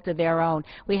no fault of their own.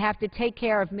 We have to take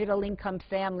care of middle-income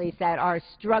families that are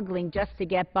struggling just to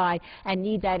get by and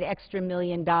need that extra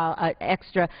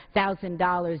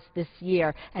 $1,000 this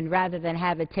year, and rather than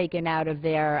have it taken out of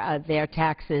their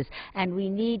taxes. And we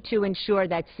need to ensure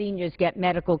that seniors get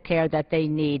medical care that they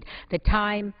need. The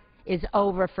time is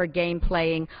over for game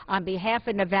playing. On behalf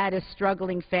of Nevada's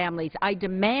struggling families, I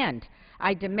demand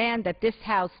that this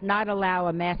House not allow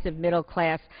a massive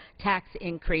middle-class tax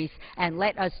increase, and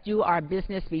let us do our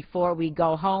business before we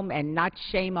go home and not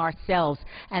shame ourselves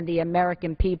and the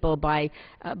American people by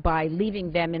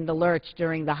leaving them in the lurch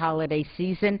during the holiday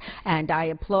season. And I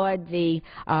applaud the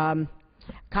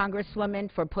Congresswoman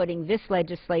for putting this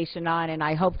legislation on, and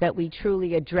I hope that we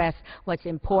truly address what's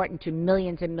important to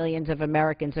millions and millions of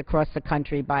Americans across the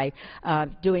country by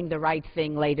doing the right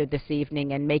thing later this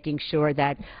evening and making sure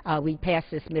that we pass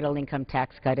this middle-income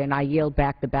tax cut. And I yield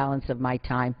back the balance of my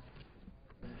time.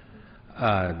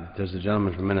 Does the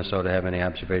gentleman from Minnesota have any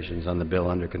observations on the bill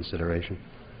under consideration?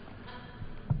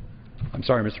 I'm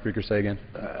sorry, Mr. Speaker, say again.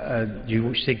 Do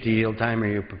you seek to yield time, or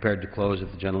are you prepared to close if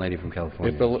the gentlelady from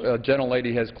California? If the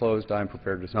gentlelady has closed, I'm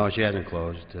prepared to stop. No, she hasn't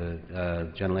closed.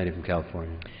 Gentlelady from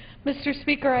California. Mr.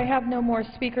 Speaker, I have no more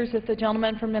speakers. If the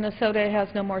gentleman from Minnesota has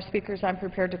no more speakers, I'm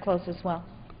prepared to close as well.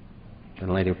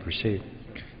 Gentlelady will proceed.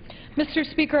 Mr.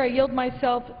 Speaker, I yield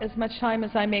myself as much time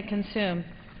as I may consume.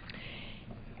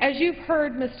 As you've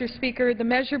heard, Mr. Speaker, the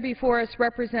measure before us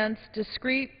represents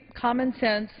discrete, common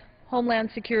sense, Homeland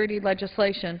Security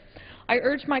legislation. I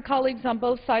urge my colleagues on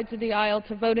both sides of the aisle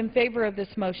to vote in favor of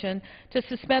this motion, to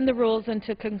suspend the rules, and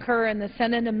to concur in the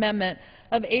Senate amendment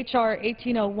of H.R.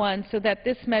 1801 so that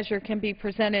this measure can be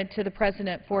presented to the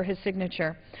President for his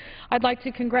signature. I'd like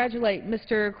to congratulate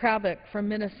Mr. Krabick from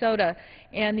Minnesota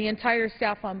and the entire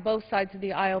staff on both sides of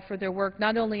the aisle for their work,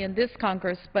 not only in this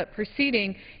Congress, but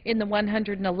preceding in the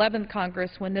 111th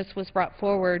Congress when this was brought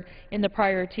forward in the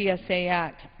prior TSA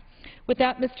Act. With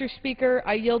that, Mr. Speaker,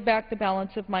 I yield back the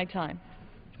balance of my time.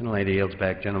 Gentlelady yields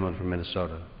back. Gentleman from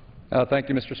Minnesota. Thank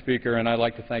you, Mr. Speaker, and I'd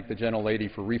like to thank the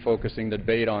gentlelady for refocusing the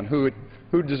debate on who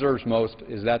deserves most.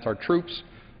 That's our troops.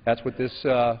 That's what this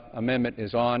amendment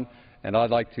is on, and I'd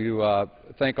like to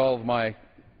thank all of my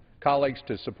colleagues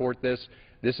to support this.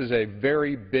 This is a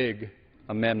very big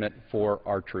amendment for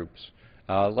our troops.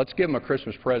 Let's give them a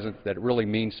Christmas present that really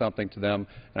means something to them,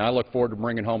 and I look forward to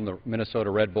bringing home the Minnesota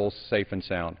Red Bulls safe and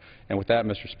sound. And with that,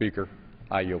 Mr. Speaker,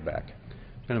 I yield back.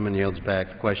 Gentleman yields back.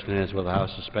 The question is, will the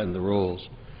House suspend the rules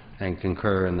and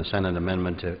concur in the Senate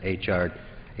amendment to H.R.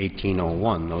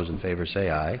 1801? Those in favor say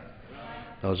aye.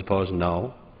 Those opposed,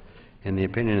 no. In the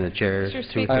opinion of the Chair,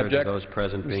 two-thirds of those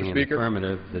present being in the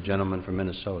affirmative, the gentleman from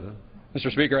Minnesota. Mr.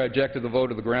 Speaker, I object to the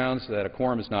vote of the grounds that a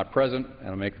quorum is not present, and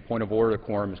I make the point of order a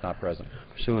quorum is not present.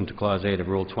 Pursuant to Clause 8 of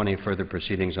Rule 20, further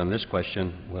proceedings on this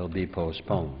question will be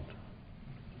postponed.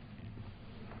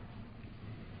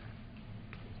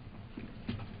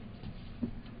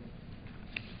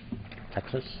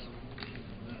 Texas?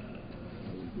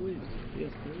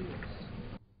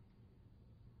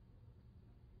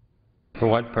 For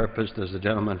what purpose does the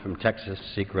gentleman from Texas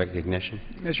seek recognition?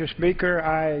 Mr. Speaker,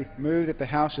 I move that the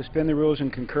House suspend the rules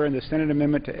and concur in the Senate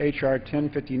amendment to H.R.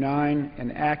 1059,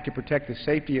 an act to protect the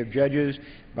safety of judges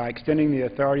by extending the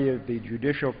authority of the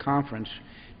Judicial Conference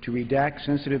to redact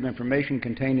sensitive information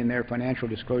contained in their financial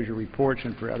disclosure reports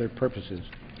and for other purposes.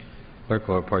 Clerk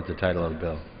will report the title of the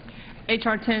bill.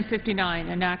 H.R. 1059,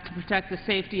 an act to protect the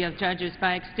safety of judges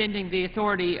by extending the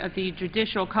authority of the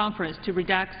Judicial Conference to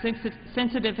redact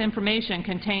sensitive information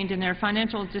contained in their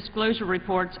financial disclosure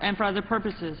reports and for other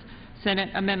purposes. Senate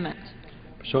amendment.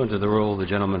 Pursuant to the rule, the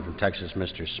gentleman from Texas,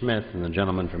 Mr. Smith, and the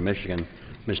gentleman from Michigan,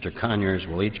 Mr. Conyers,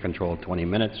 will each control 20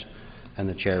 minutes, and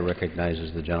the chair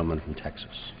recognizes the gentleman from Texas.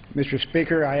 Mr.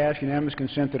 Speaker, I ask unanimous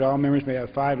consent that all members may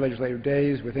have 5 legislative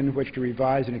days within which to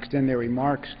revise and extend their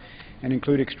remarks and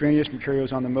include extraneous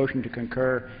materials on the motion to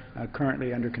concur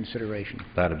currently under consideration.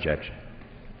 Without objection.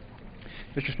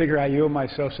 Mr. Speaker, I yield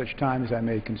myself such time as I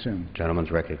may consume. Gentleman's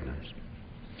recognized.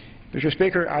 Mr.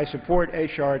 Speaker, I support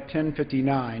H.R.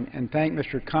 1059 and thank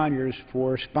Mr. Conyers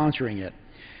for sponsoring it.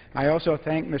 I also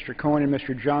thank Mr. Cohen and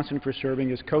Mr. Johnson for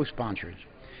serving as co-sponsors.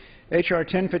 H.R.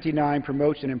 1059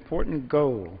 promotes an important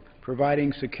goal,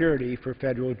 providing security for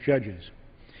federal judges.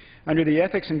 Under the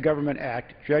Ethics in Government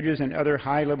Act, judges and other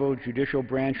high-level judicial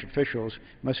branch officials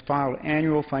must file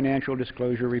annual financial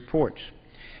disclosure reports.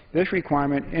 This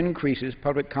requirement increases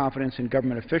public confidence in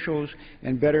government officials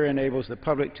and better enables the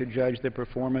public to judge the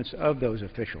performance of those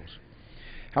officials.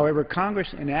 However, Congress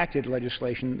enacted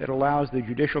legislation that allows the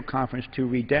Judicial Conference to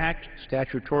redact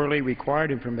statutorily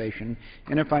required information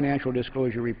in a financial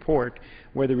disclosure report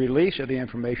where the release of the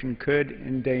information could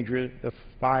endanger the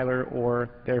filer or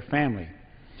their family.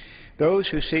 Those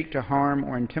who seek to harm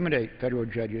or intimidate federal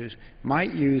judges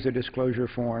might use a disclosure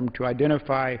form to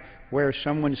identify where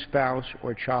someone's spouse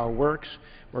or child works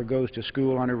or goes to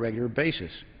school on a regular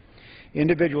basis.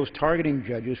 Individuals targeting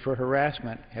judges for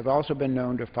harassment have also been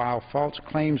known to file false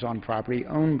claims on property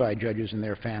owned by judges and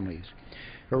their families.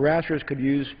 Harassers could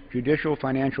use judicial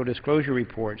financial disclosure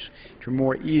reports to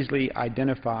more easily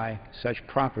identify such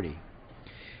property.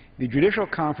 The Judicial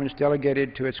Conference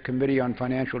delegated to its Committee on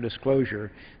Financial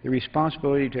Disclosure the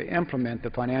responsibility to implement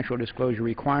the financial disclosure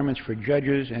requirements for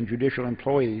judges and judicial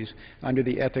employees under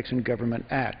the Ethics in Government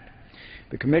Act.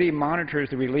 The committee monitors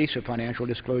the release of financial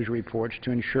disclosure reports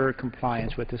to ensure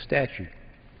compliance with the statute.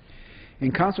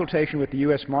 In consultation with the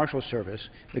U.S. Marshal Service,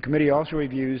 the committee also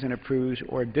reviews and approves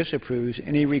or disapproves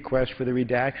any request for the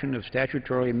redaction of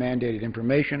statutorily mandated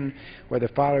information where the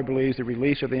filer believes the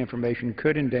release of the information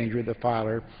could endanger the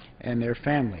filer and their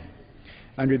family.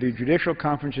 Under the Judicial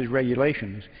Conference's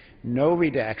regulations, no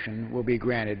redaction will be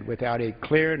granted without a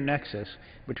clear nexus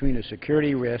between a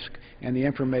security risk and the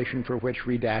information for which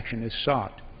redaction is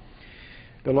sought.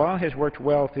 The law has worked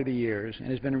well through the years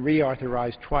and has been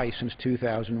reauthorized twice since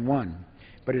 2001,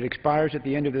 but it expires at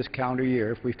the end of this calendar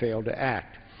year if we fail to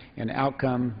act, an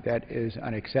outcome that is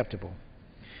unacceptable.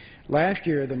 Last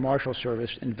year, the Marshal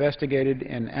Service investigated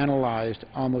and analyzed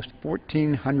almost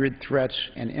 1,400 threats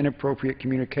and inappropriate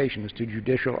communications to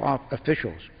judicial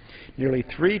officials, nearly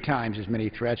 3 times as many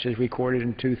threats as recorded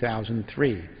in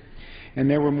 2003. And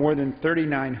there were more than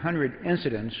 3,900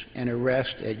 incidents and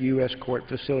arrests at U.S. court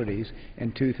facilities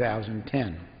in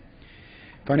 2010.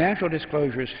 Financial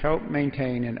disclosures help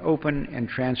maintain an open and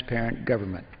transparent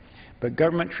government, but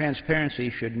government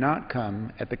transparency should not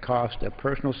come at the cost of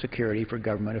personal security for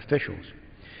government officials.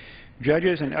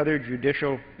 Judges and other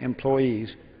judicial employees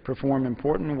perform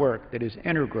important work that is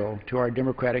integral to our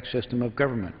democratic system of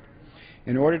government.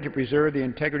 In order to preserve the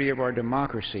integrity of our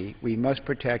democracy, we must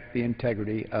protect the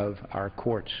integrity of our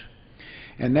courts.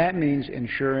 And that means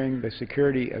ensuring the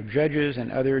security of judges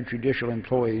and other judicial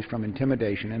employees from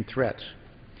intimidation and threats.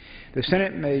 The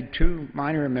Senate made 2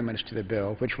 minor amendments to the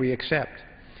bill, which we accept.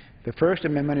 The first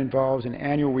amendment involves an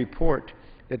annual report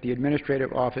that the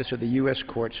Administrative Office of the U.S.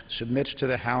 Courts submits to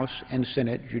the House and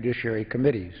Senate Judiciary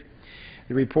Committees.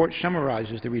 The report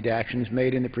summarizes the redactions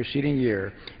made in the preceding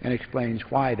year and explains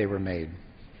why they were made.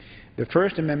 The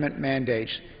First Amendment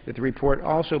mandates that the report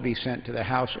also be sent to the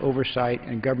House Oversight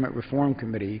and Government Reform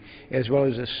Committee, as well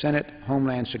as the Senate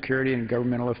Homeland Security and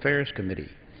Governmental Affairs Committee.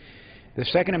 The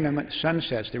Second Amendment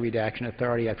sunsets the redaction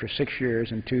authority after 6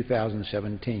 years in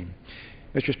 2017.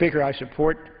 Mr. Speaker, I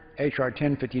support H.R.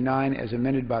 1059 as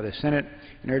amended by the Senate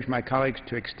and urge my colleagues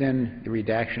to extend the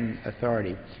redaction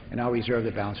authority. And I'll reserve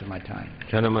the balance of my time.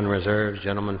 Gentleman reserves.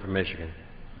 Gentleman from Michigan.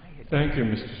 Thank you,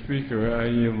 Mr. Speaker. I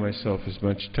yield myself as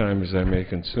much time as I may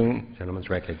consume. Gentleman's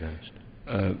recognized.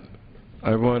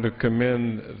 I want to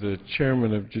commend the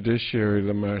Chairman of Judiciary,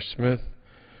 Lamar Smith,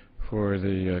 for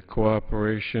the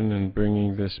cooperation in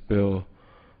bringing this bill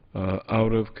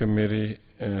out of committee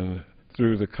and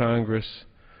through the Congress.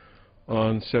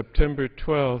 On September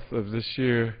 12th of this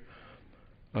year,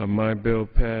 my bill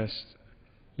passed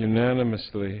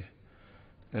unanimously,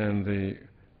 and the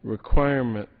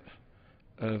requirement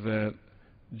that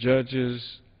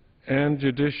judges and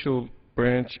judicial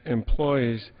branch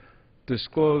employees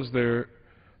disclose their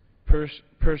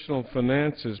personal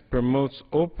finances promotes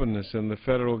openness in the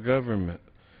federal government.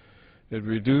 It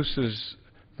reduces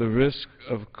the risk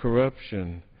of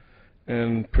corruption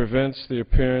and prevents the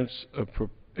appearance of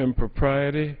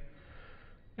impropriety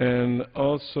and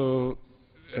also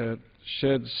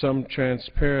shed some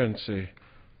transparency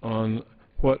on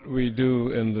what we do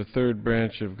in the third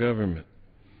branch of government.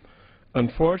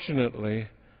 Unfortunately,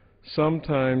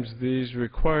 sometimes these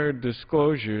required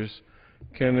disclosures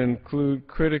can include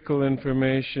critical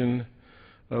information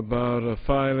about a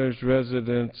filer's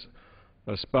residence,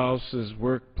 a spouse's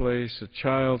workplace, a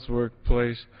child's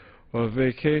workplace, or a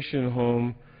vacation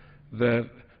home that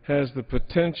has the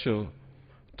potential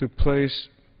to place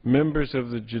members of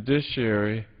the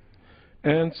judiciary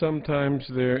and sometimes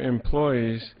their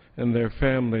employees and their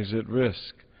families at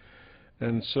risk.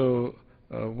 And so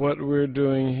what we're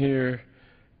doing here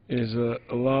is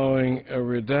allowing a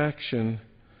redaction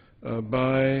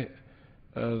by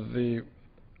the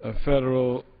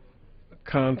federal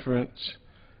conference,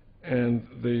 and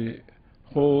the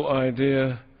whole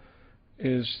idea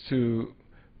is to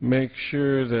make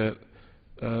sure that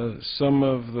some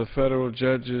of the federal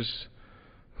judges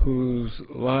whose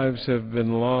lives have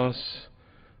been lost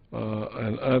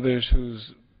and others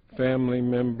whose family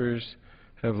members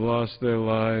have lost their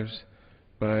lives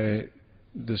by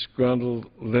disgruntled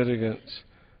litigants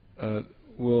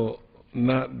will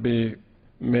not be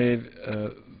made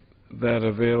that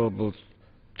available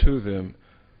to them.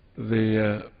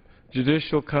 The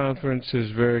Judicial Conference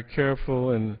is very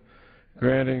careful in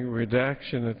granting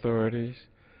redaction authorities,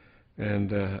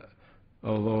 and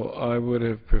although I would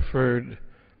have preferred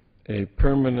a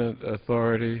permanent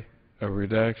authority, a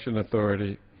redaction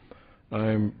authority,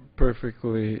 I'm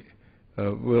perfectly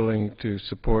willing to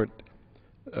support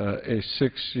a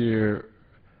 6-year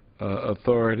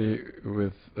authority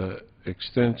with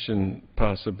extension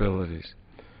possibilities.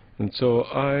 And so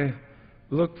I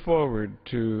look forward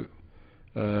to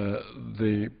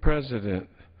the President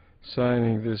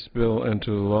signing this bill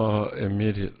into law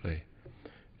immediately.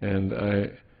 And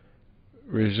I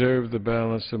reserve the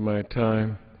balance of my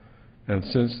time, and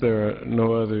since there are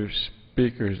no other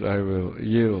speakers, I will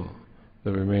yield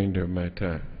the remainder of my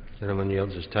time. Gentleman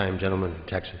yields his time. Gentleman from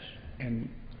Texas. And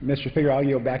Mr. Speaker, I'll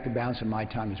yield back the balance of my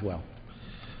time as well.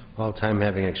 All time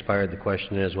having expired, the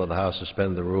question is, will the House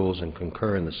suspend the rules and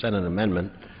concur in the Senate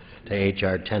amendment to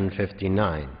H.R.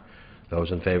 1059?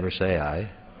 Those in favor say aye.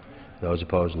 Those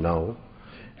opposed, no.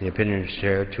 In the opinion of the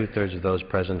Chair, 2/3 of those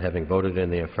present having voted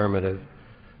in the affirmative,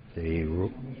 the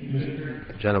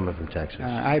gentleman from Texas.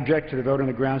 I object to the vote on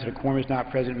the grounds that a quorum is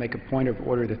not present. Make a point of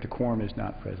order that the quorum is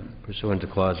not present. Pursuant to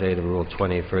Clause 8 of Rule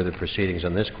 20, further proceedings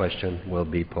on this question will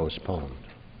be postponed.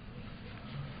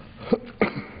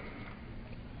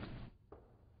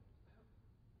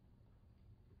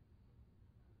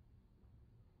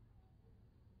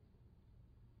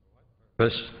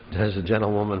 Does the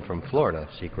gentlewoman from Florida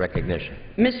seek recognition?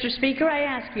 Mr. Speaker, I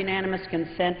ask unanimous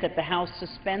consent that the House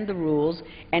suspend the rules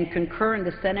and concur in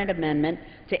the Senate amendment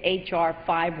to H.R.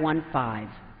 515.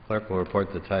 Clerk will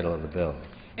report the title of the bill.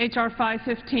 H.R.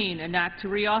 515, an act to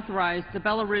reauthorize the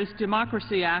Belarus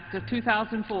Democracy Act of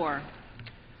 2004.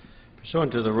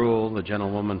 Pursuant to the rule, the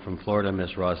gentlewoman from Florida,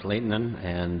 Ms. Ross-Leitonen,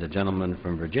 and the gentleman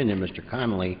from Virginia, Mr.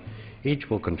 Connolly, each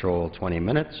will control 20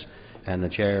 minutes, and the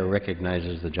Chair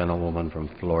recognizes the gentlewoman from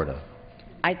Florida.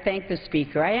 I thank the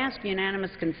Speaker. I ask unanimous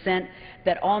consent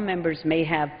that all members may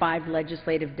have 5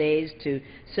 legislative days to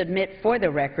submit for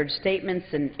the record statements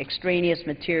and extraneous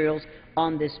materials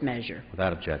on this measure.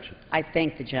 Without objection. I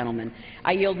thank the gentleman.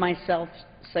 I yield myself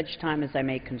such time as I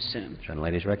may consume.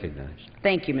 Gentlelady is recognized.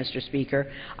 Thank you, Mr.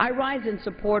 Speaker. I rise in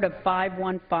support of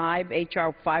 515,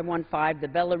 H.R. 515, the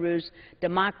Belarus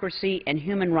Democracy and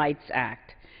Human Rights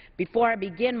Act. Before I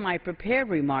begin my prepared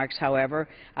remarks, however,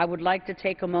 I would like to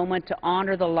take a moment to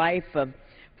honor the life of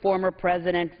former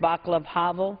President Václav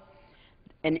Havel,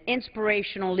 an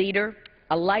inspirational leader,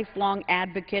 a lifelong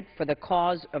advocate for the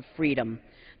cause of freedom.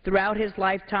 Throughout his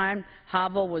lifetime,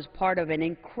 Havel was part of an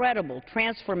incredible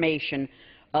transformation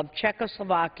of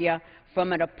Czechoslovakia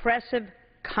from an oppressive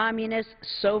communist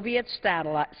Soviet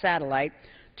satellite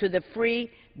to the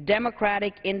free,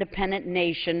 democratic, independent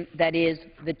nation that is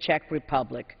the Czech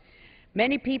Republic.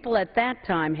 Many people at that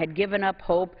time had given up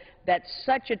hope that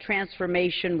such a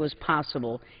transformation was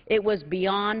possible. It was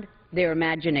beyond their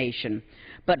imagination.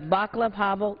 But Václav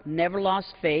Havel never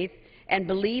lost faith and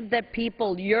believed that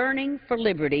people yearning for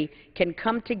liberty can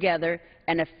come together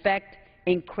and effect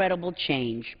incredible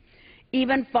change.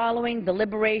 Even following the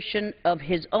liberation of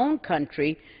his own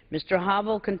country, Mr.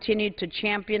 Havel continued to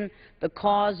champion the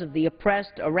cause of the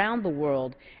oppressed around the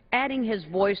world, adding his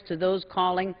voice to those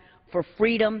calling for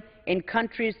freedom in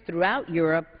countries throughout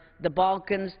Europe, the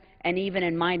Balkans, and even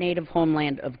in my native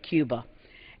homeland of Cuba.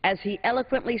 as he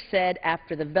eloquently said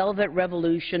after the Velvet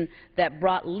Revolution that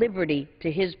brought liberty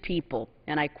to his people,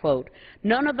 and I quote,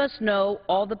 "None of us know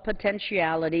all the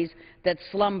potentialities that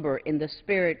slumber in the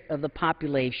spirit of the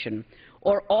population,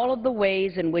 or all of the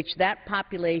ways in which that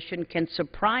population can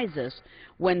surprise us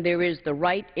when there is the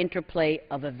right interplay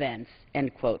of events,"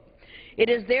 end quote. It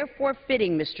is therefore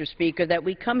fitting, Mr. Speaker, that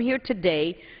we come here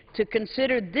today to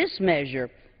consider this measure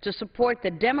to support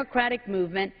the democratic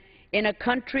movement in a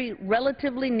country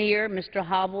relatively near Mr.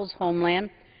 Havel's homeland,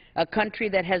 a country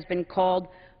that has been called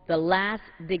the last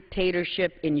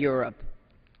dictatorship in Europe.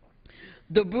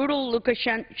 The brutal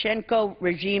Lukashenko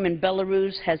regime in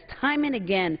Belarus has time and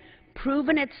again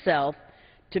proven itself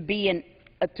to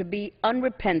be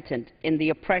unrepentant in the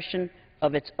oppression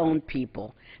of its own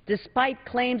people. Despite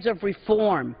claims of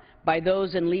reform by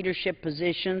those in leadership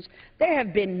positions, there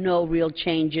have been no real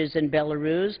changes in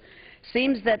Belarus.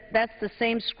 Seems that that's the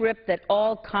same script that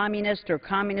all communist or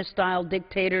communist-style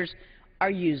dictators are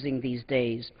using these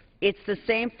days. It's the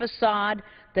same facade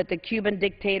that the Cuban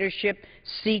dictatorship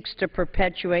seeks to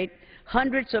perpetuate.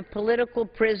 Hundreds of political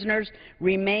prisoners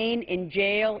remain in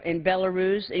jail in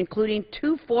Belarus, including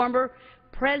 2 former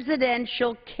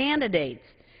presidential candidates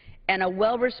and a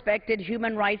well-respected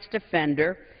human rights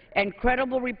defender, and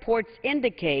credible reports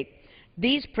indicate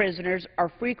these prisoners are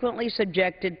frequently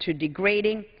subjected to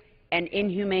degrading and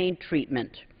inhumane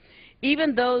treatment.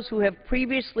 Even those who have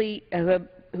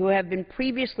been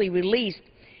previously released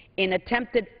in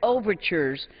attempted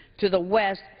overtures to the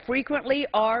West frequently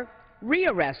are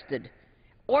rearrested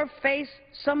or face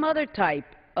some other type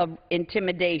of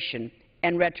intimidation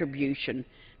and retribution.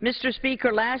 Mr.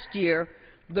 Speaker, last year,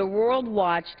 the world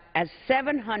watched as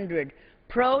 700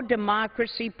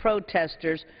 pro-democracy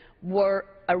protesters were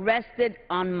arrested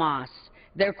en masse.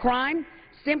 Their crime?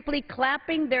 Simply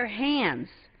clapping their hands.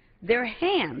 Their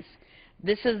hands.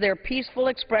 This is their peaceful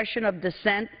expression of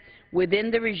dissent within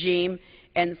the regime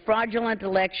and fraudulent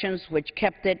elections which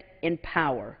kept it in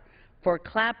power, for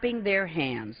clapping their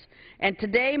hands. And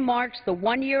today marks the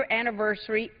 1-year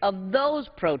anniversary of those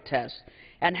protests.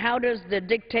 And how does the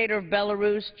dictator of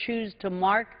Belarus choose to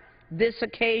mark this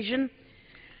occasion?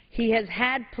 He has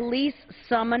had police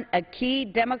summon a key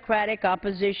democratic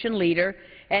opposition leader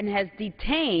and has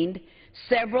detained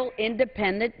several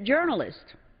independent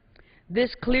journalists.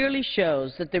 This clearly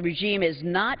shows that the regime is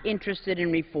not interested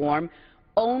in reform,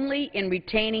 only in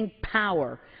retaining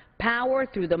power. Power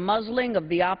through the muzzling of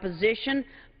the opposition,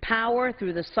 power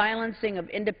through the silencing of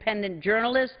independent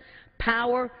journalists,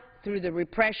 power through the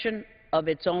repression of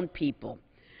its own people.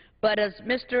 But as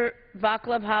Mr.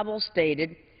 Václav Havel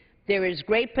stated, there is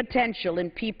great potential in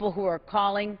people who are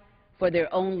calling for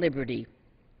their own liberty.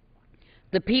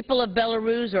 The people of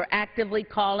Belarus are actively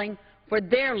calling for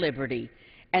their liberty,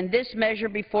 and this measure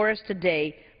before us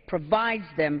today provides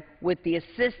them with the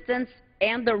assistance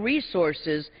and the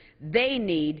resources they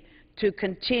need to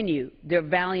continue their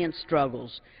valiant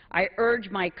struggles. I urge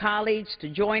my colleagues to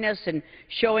join us in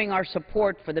showing our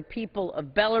support for the people of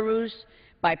Belarus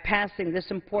by passing this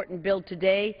important bill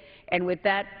today. And with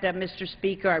that, Mr.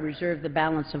 Speaker, I reserve the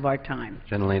balance of our time.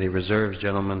 Gentlelady reserves.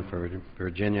 Gentleman for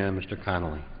Virginia, Mr.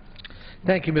 Connolly.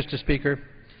 Thank you, Mr. Speaker.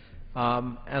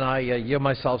 And I yield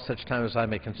myself such time as I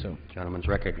may consume. Gentleman's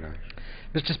recognized.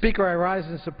 Mr. Speaker, I rise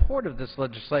in support of this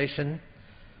legislation.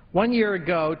 1 year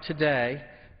ago today,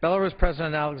 Belarus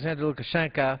President Alexander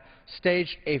Lukashenko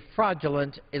staged a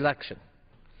fraudulent election.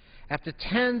 After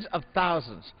tens of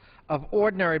thousands of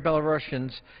ordinary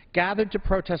Belarusians gathered to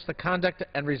protest the conduct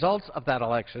and results of that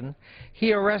election,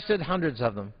 he arrested hundreds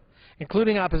of them,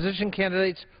 including opposition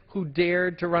candidates who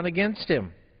dared to run against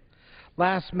him.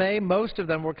 Last May, most of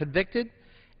them were convicted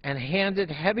and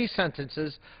handed heavy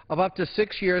sentences of up to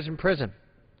 6 years in prison.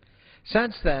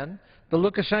 Since then, the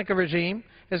Lukashenko regime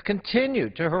has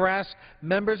continued to harass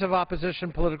members of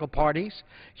opposition political parties,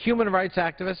 human rights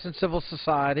activists, and civil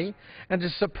society, and to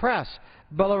suppress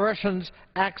Belarusians'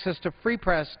 access to free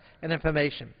press and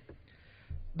information.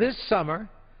 This summer,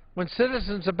 when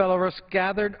citizens of Belarus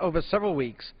gathered over several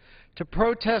weeks to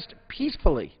protest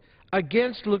peacefully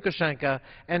against Lukashenko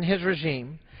and his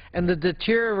regime and the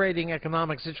deteriorating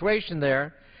economic situation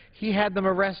there, he had them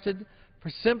arrested for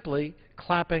simply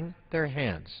clapping their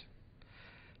hands.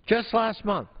 Just last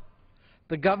month,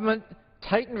 the government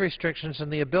tightened restrictions on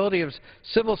the ability of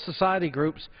civil society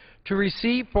groups to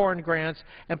receive foreign grants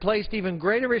and placed even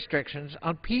greater restrictions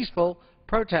on peaceful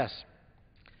protests.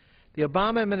 The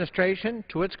Obama administration,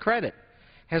 to its credit,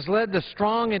 has led the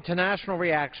strong international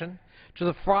reaction to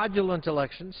the fraudulent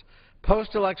elections,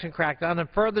 post-election crackdown, and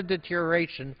further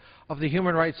deterioration of the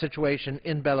human rights situation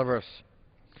in Belarus.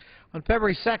 On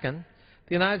February 2nd,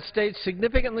 the United States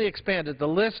significantly expanded the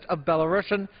list of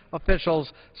Belarusian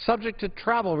officials subject to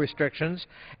travel restrictions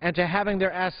and to having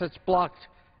their assets blocked,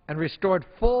 and restored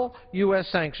full U.S.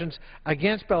 sanctions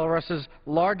against Belarus's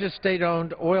largest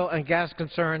state-owned oil and gas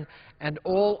concern and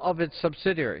all of its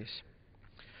subsidiaries.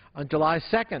 On July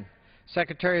 2nd,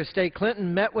 Secretary of State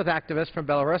Clinton met with activists from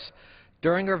Belarus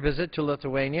during her visit to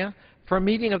Lithuania for a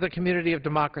meeting of the Community of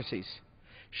Democracies.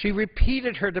 She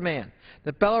repeated her demand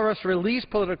that Belarus release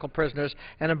political prisoners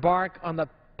and embark on the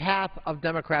path of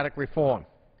democratic reform.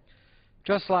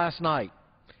 Just last night,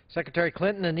 Secretary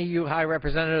Clinton and EU High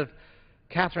Representative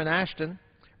Catherine Ashton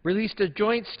released a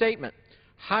joint statement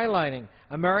highlighting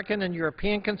American and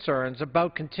European concerns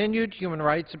about continued human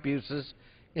rights abuses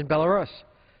in Belarus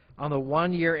on the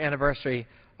one-year anniversary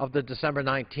of the December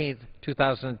 19,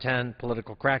 2010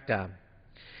 political crackdown.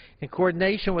 In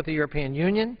coordination with the European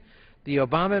Union, the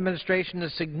Obama administration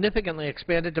has significantly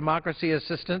expanded democracy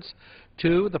assistance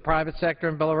to the private sector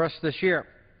in Belarus this year.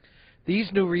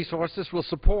 These new resources will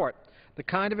support the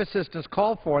kind of assistance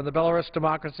called for in the Belarus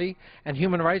Democracy and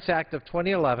Human Rights Act of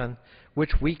 2011,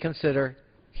 which we consider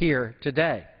here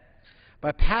today.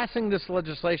 By passing this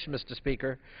legislation, Mr.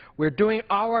 Speaker, we're doing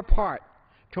our part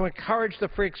to encourage the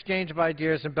free exchange of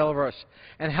ideas in Belarus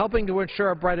and helping to ensure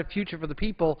a brighter future for the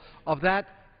people of that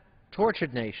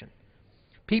tortured nation.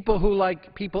 People who,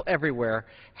 like people everywhere,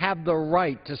 have the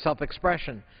right to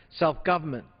self-expression,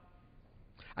 self-government.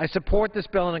 I support this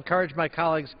bill and encourage my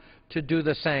colleagues to do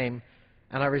the same,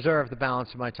 and I reserve the balance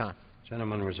of my time.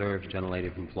 Gentleman reserves,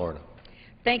 gentlelady from Florida.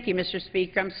 Thank you, Mr.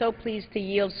 Speaker. I'm so pleased to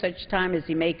yield such time as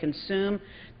he may consume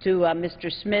to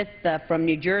Mr. Smith from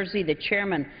New Jersey, the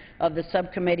chairman of the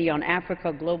Subcommittee on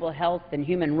Africa, Global Health and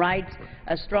Human Rights,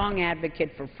 a strong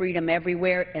advocate for freedom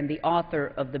everywhere, and the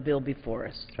author of the bill before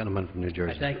us. Gentleman from New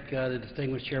Jersey. I thank the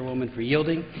distinguished chairwoman for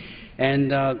yielding, and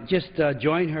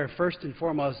join her first and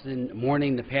foremost in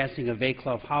mourning the passing of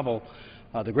Václav Havel,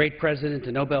 the great president,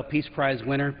 the Nobel Peace Prize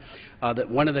winner,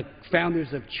 one of the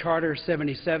founders of Charter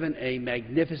 77, a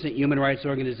magnificent human rights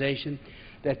organization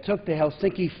that took the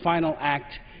Helsinki Final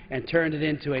Act and turned it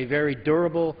into a very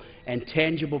durable and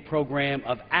tangible program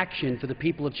of action for the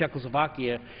people of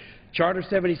Czechoslovakia. Charter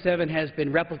 77 has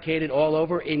been replicated all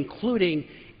over, including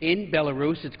in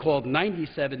Belarus. It's called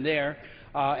 97 there,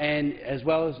 and as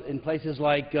well as in places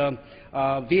like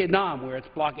Vietnam, where it's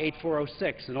Block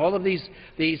 8406. And all of these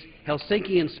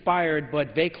Helsinki-inspired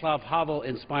but Václav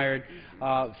Havel-inspired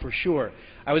for sure.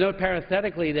 I would note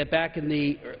parenthetically that back in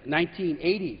the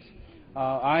 1980s,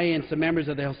 I and some members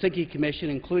of the Helsinki Commission,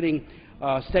 including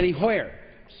Steny Hoyer,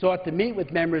 sought to meet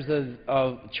with members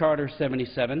of Charter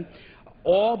 77.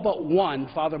 All but one,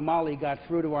 Father Mali, got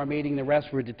through to our meeting. The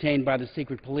rest were detained by the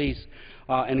secret police,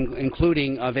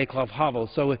 including Václav Havel.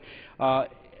 So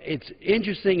it's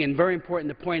interesting and very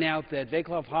important to point out that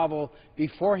Václav Havel,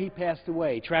 before he passed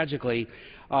away, tragically,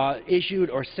 issued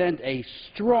or sent a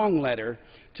strong letter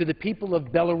to the people of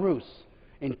Belarus,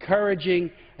 encouraging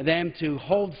them to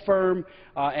hold firm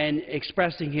and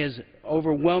expressing his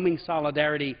overwhelming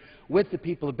solidarity with the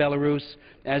people of Belarus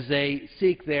as they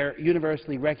seek their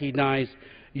universally recognized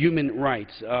human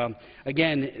rights.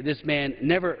 Again, this man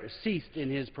never ceased in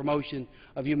his promotion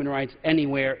of human rights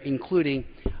anywhere, including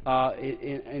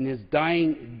in his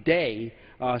dying day,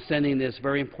 sending this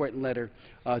very important letter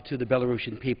to the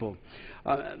Belarusian people.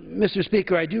 Mr.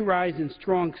 Speaker, I do rise in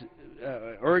strong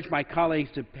urge my colleagues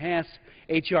to pass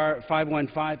H.R.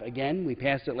 515 again. We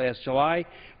passed it last July,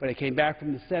 but it came back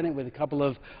from the Senate with a couple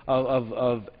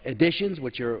of additions,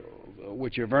 which are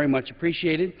very much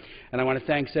appreciated. And I want to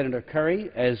thank Senator Curry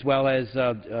as well as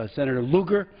Senator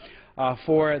Lugar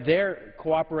for their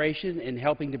cooperation in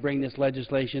helping to bring this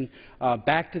legislation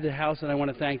back to the House. And I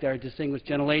want to thank our distinguished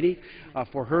gentlelady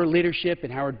for her leadership,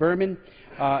 and Howard Berman,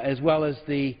 as well as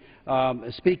the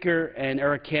Speaker and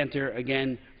Eric Cantor,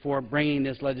 again, for bringing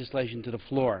this legislation to the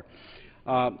floor.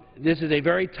 This is a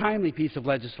very timely piece of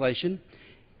legislation.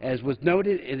 As was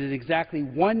noted, it is exactly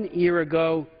 1 year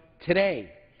ago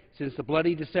today since the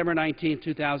bloody December 19,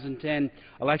 2010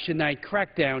 election night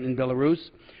crackdown in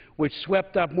Belarus, which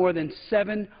swept up more than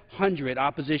 700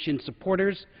 opposition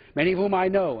supporters, many of whom I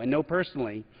know and know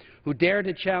personally, who dared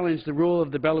to challenge the rule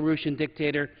of the Belarusian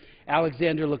dictator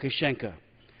Alexander Lukashenko.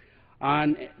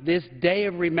 On this day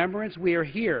of remembrance, we are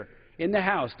here in the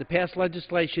House to pass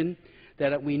legislation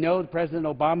that we know President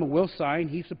Obama will sign,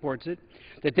 he supports it,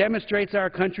 that demonstrates our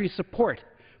country's support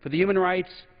for the human rights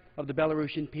of the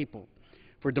Belarusian people,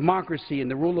 for democracy and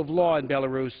the rule of law in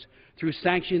Belarus through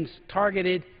sanctions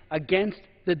targeted against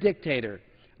the dictator,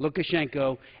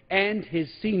 Lukashenko, and his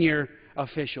senior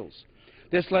officials.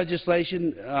 This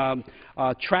legislation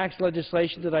tracks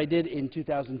legislation that I did in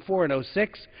 2004 and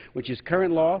 06, which is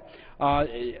current law,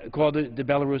 called the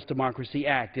Belarus Democracy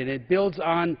Act. And it builds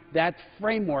on that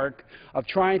framework of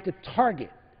trying to target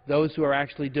those who are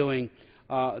actually doing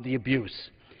the abuse.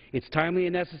 It's timely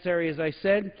and necessary, as I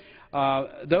said.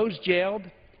 Those jailed,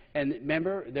 and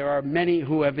remember, there are many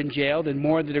who have been jailed and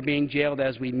more that are being jailed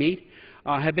as we meet,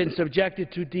 have been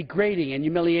subjected to degrading and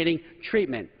humiliating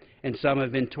treatment, and some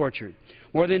have been tortured.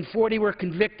 More than 40 were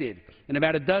convicted, and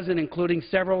about a dozen, including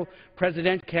several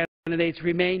presidential candidates,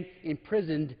 remain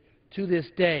imprisoned to this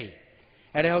day.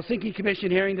 At a Helsinki Commission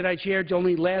hearing that I chaired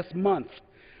only last month,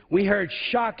 we heard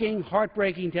shocking,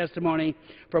 heartbreaking testimony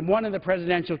from one of the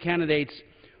presidential candidates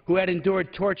who had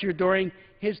endured torture during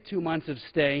his 2 months of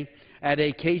stay at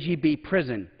a KGB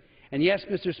prison. And yes,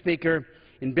 Mr. Speaker,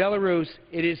 in Belarus,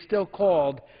 it is still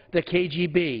called the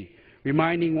KGB,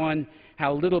 reminding one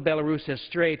how little Belarus has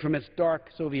strayed from its dark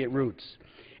Soviet roots.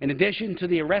 In addition to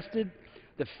the arrested,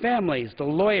 the families, the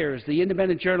lawyers, the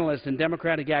independent journalists and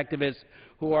democratic activists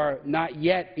who are not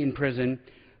yet in prison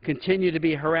continue to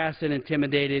be harassed and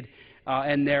intimidated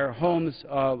and their homes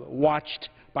watched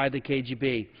by the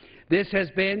KGB. This has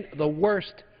been the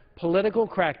worst political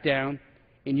crackdown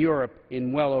in Europe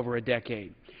in well over a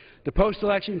decade. The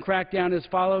post-election crackdown has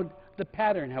followed the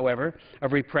pattern, however,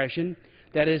 of repression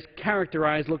that has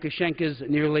characterized Lukashenko's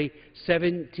nearly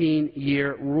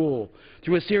 17-year rule.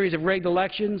 Through a series of rigged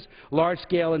elections,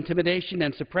 large-scale intimidation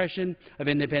and suppression of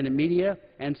independent media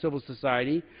and civil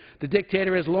society, the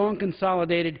dictator has long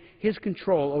consolidated his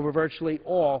control over virtually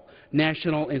all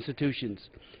national institutions.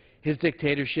 His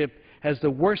dictatorship has the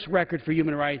worst record for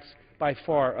human rights by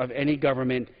far of any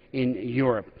government in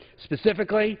Europe.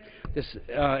 Specifically,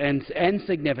 and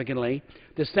significantly,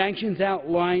 the sanctions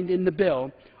outlined in the bill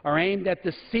are aimed at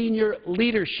the senior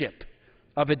leadership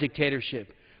of a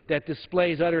dictatorship that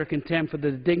displays utter contempt for the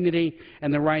dignity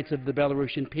and the rights of the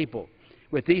Belarusian people.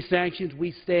 With these sanctions,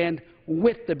 we stand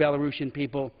with the Belarusian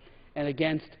people and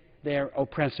against their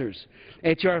oppressors.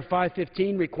 H.R.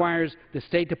 515 requires the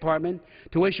State Department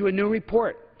to issue a new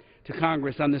report to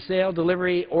Congress on the sale,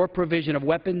 delivery, or provision of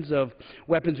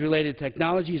weapons-related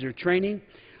technologies or training,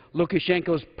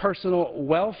 Lukashenko's personal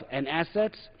wealth and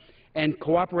assets, and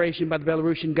cooperation by the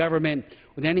Belarusian government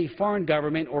with any foreign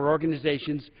government or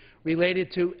organizations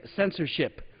related to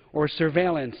censorship or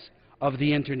surveillance of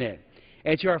the Internet.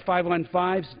 H.R.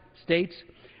 515 states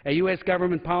a U.S.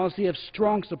 government policy of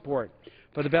strong support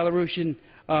for the Belarusian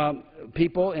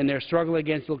people in their struggle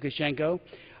against Lukashenko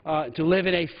to live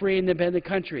in a free and independent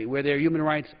country where their human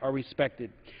rights are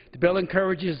respected. The bill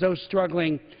encourages those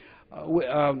struggling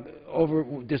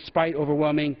despite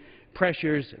overwhelming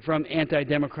pressures from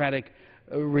anti-democratic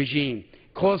regime.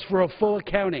 Calls for a full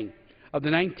accounting of the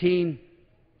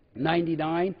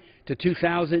 1999 to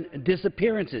 2000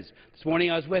 disappearances. This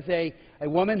morning I was with a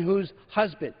woman whose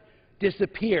husband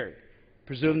disappeared,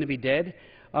 presumed to be dead,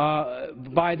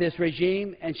 by this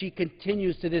regime, and she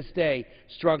continues to this day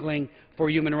struggling for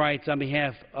human rights on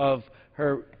behalf of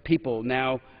her people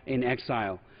now in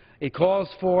exile. It calls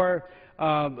for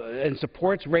and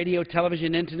supports radio,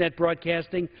 television, Internet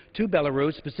broadcasting to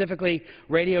Belarus, specifically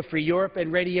Radio Free Europe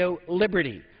and Radio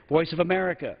Liberty, Voice of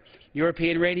America,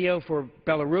 European Radio for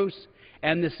Belarus,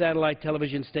 and the satellite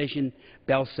television station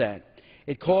Belsat.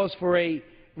 It calls for a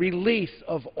release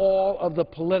of all of the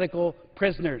political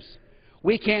prisoners.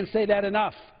 We can't say that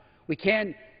enough. We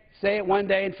can't say it one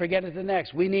day and forget it the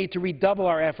next. We need to redouble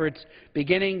our efforts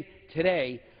beginning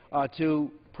today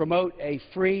to promote a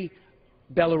free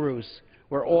Belarus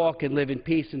where all can live in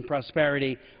peace and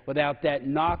prosperity without that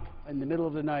knock in the middle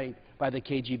of the night by the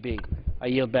KGB. I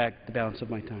yield back the balance of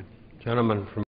my time. Gentleman from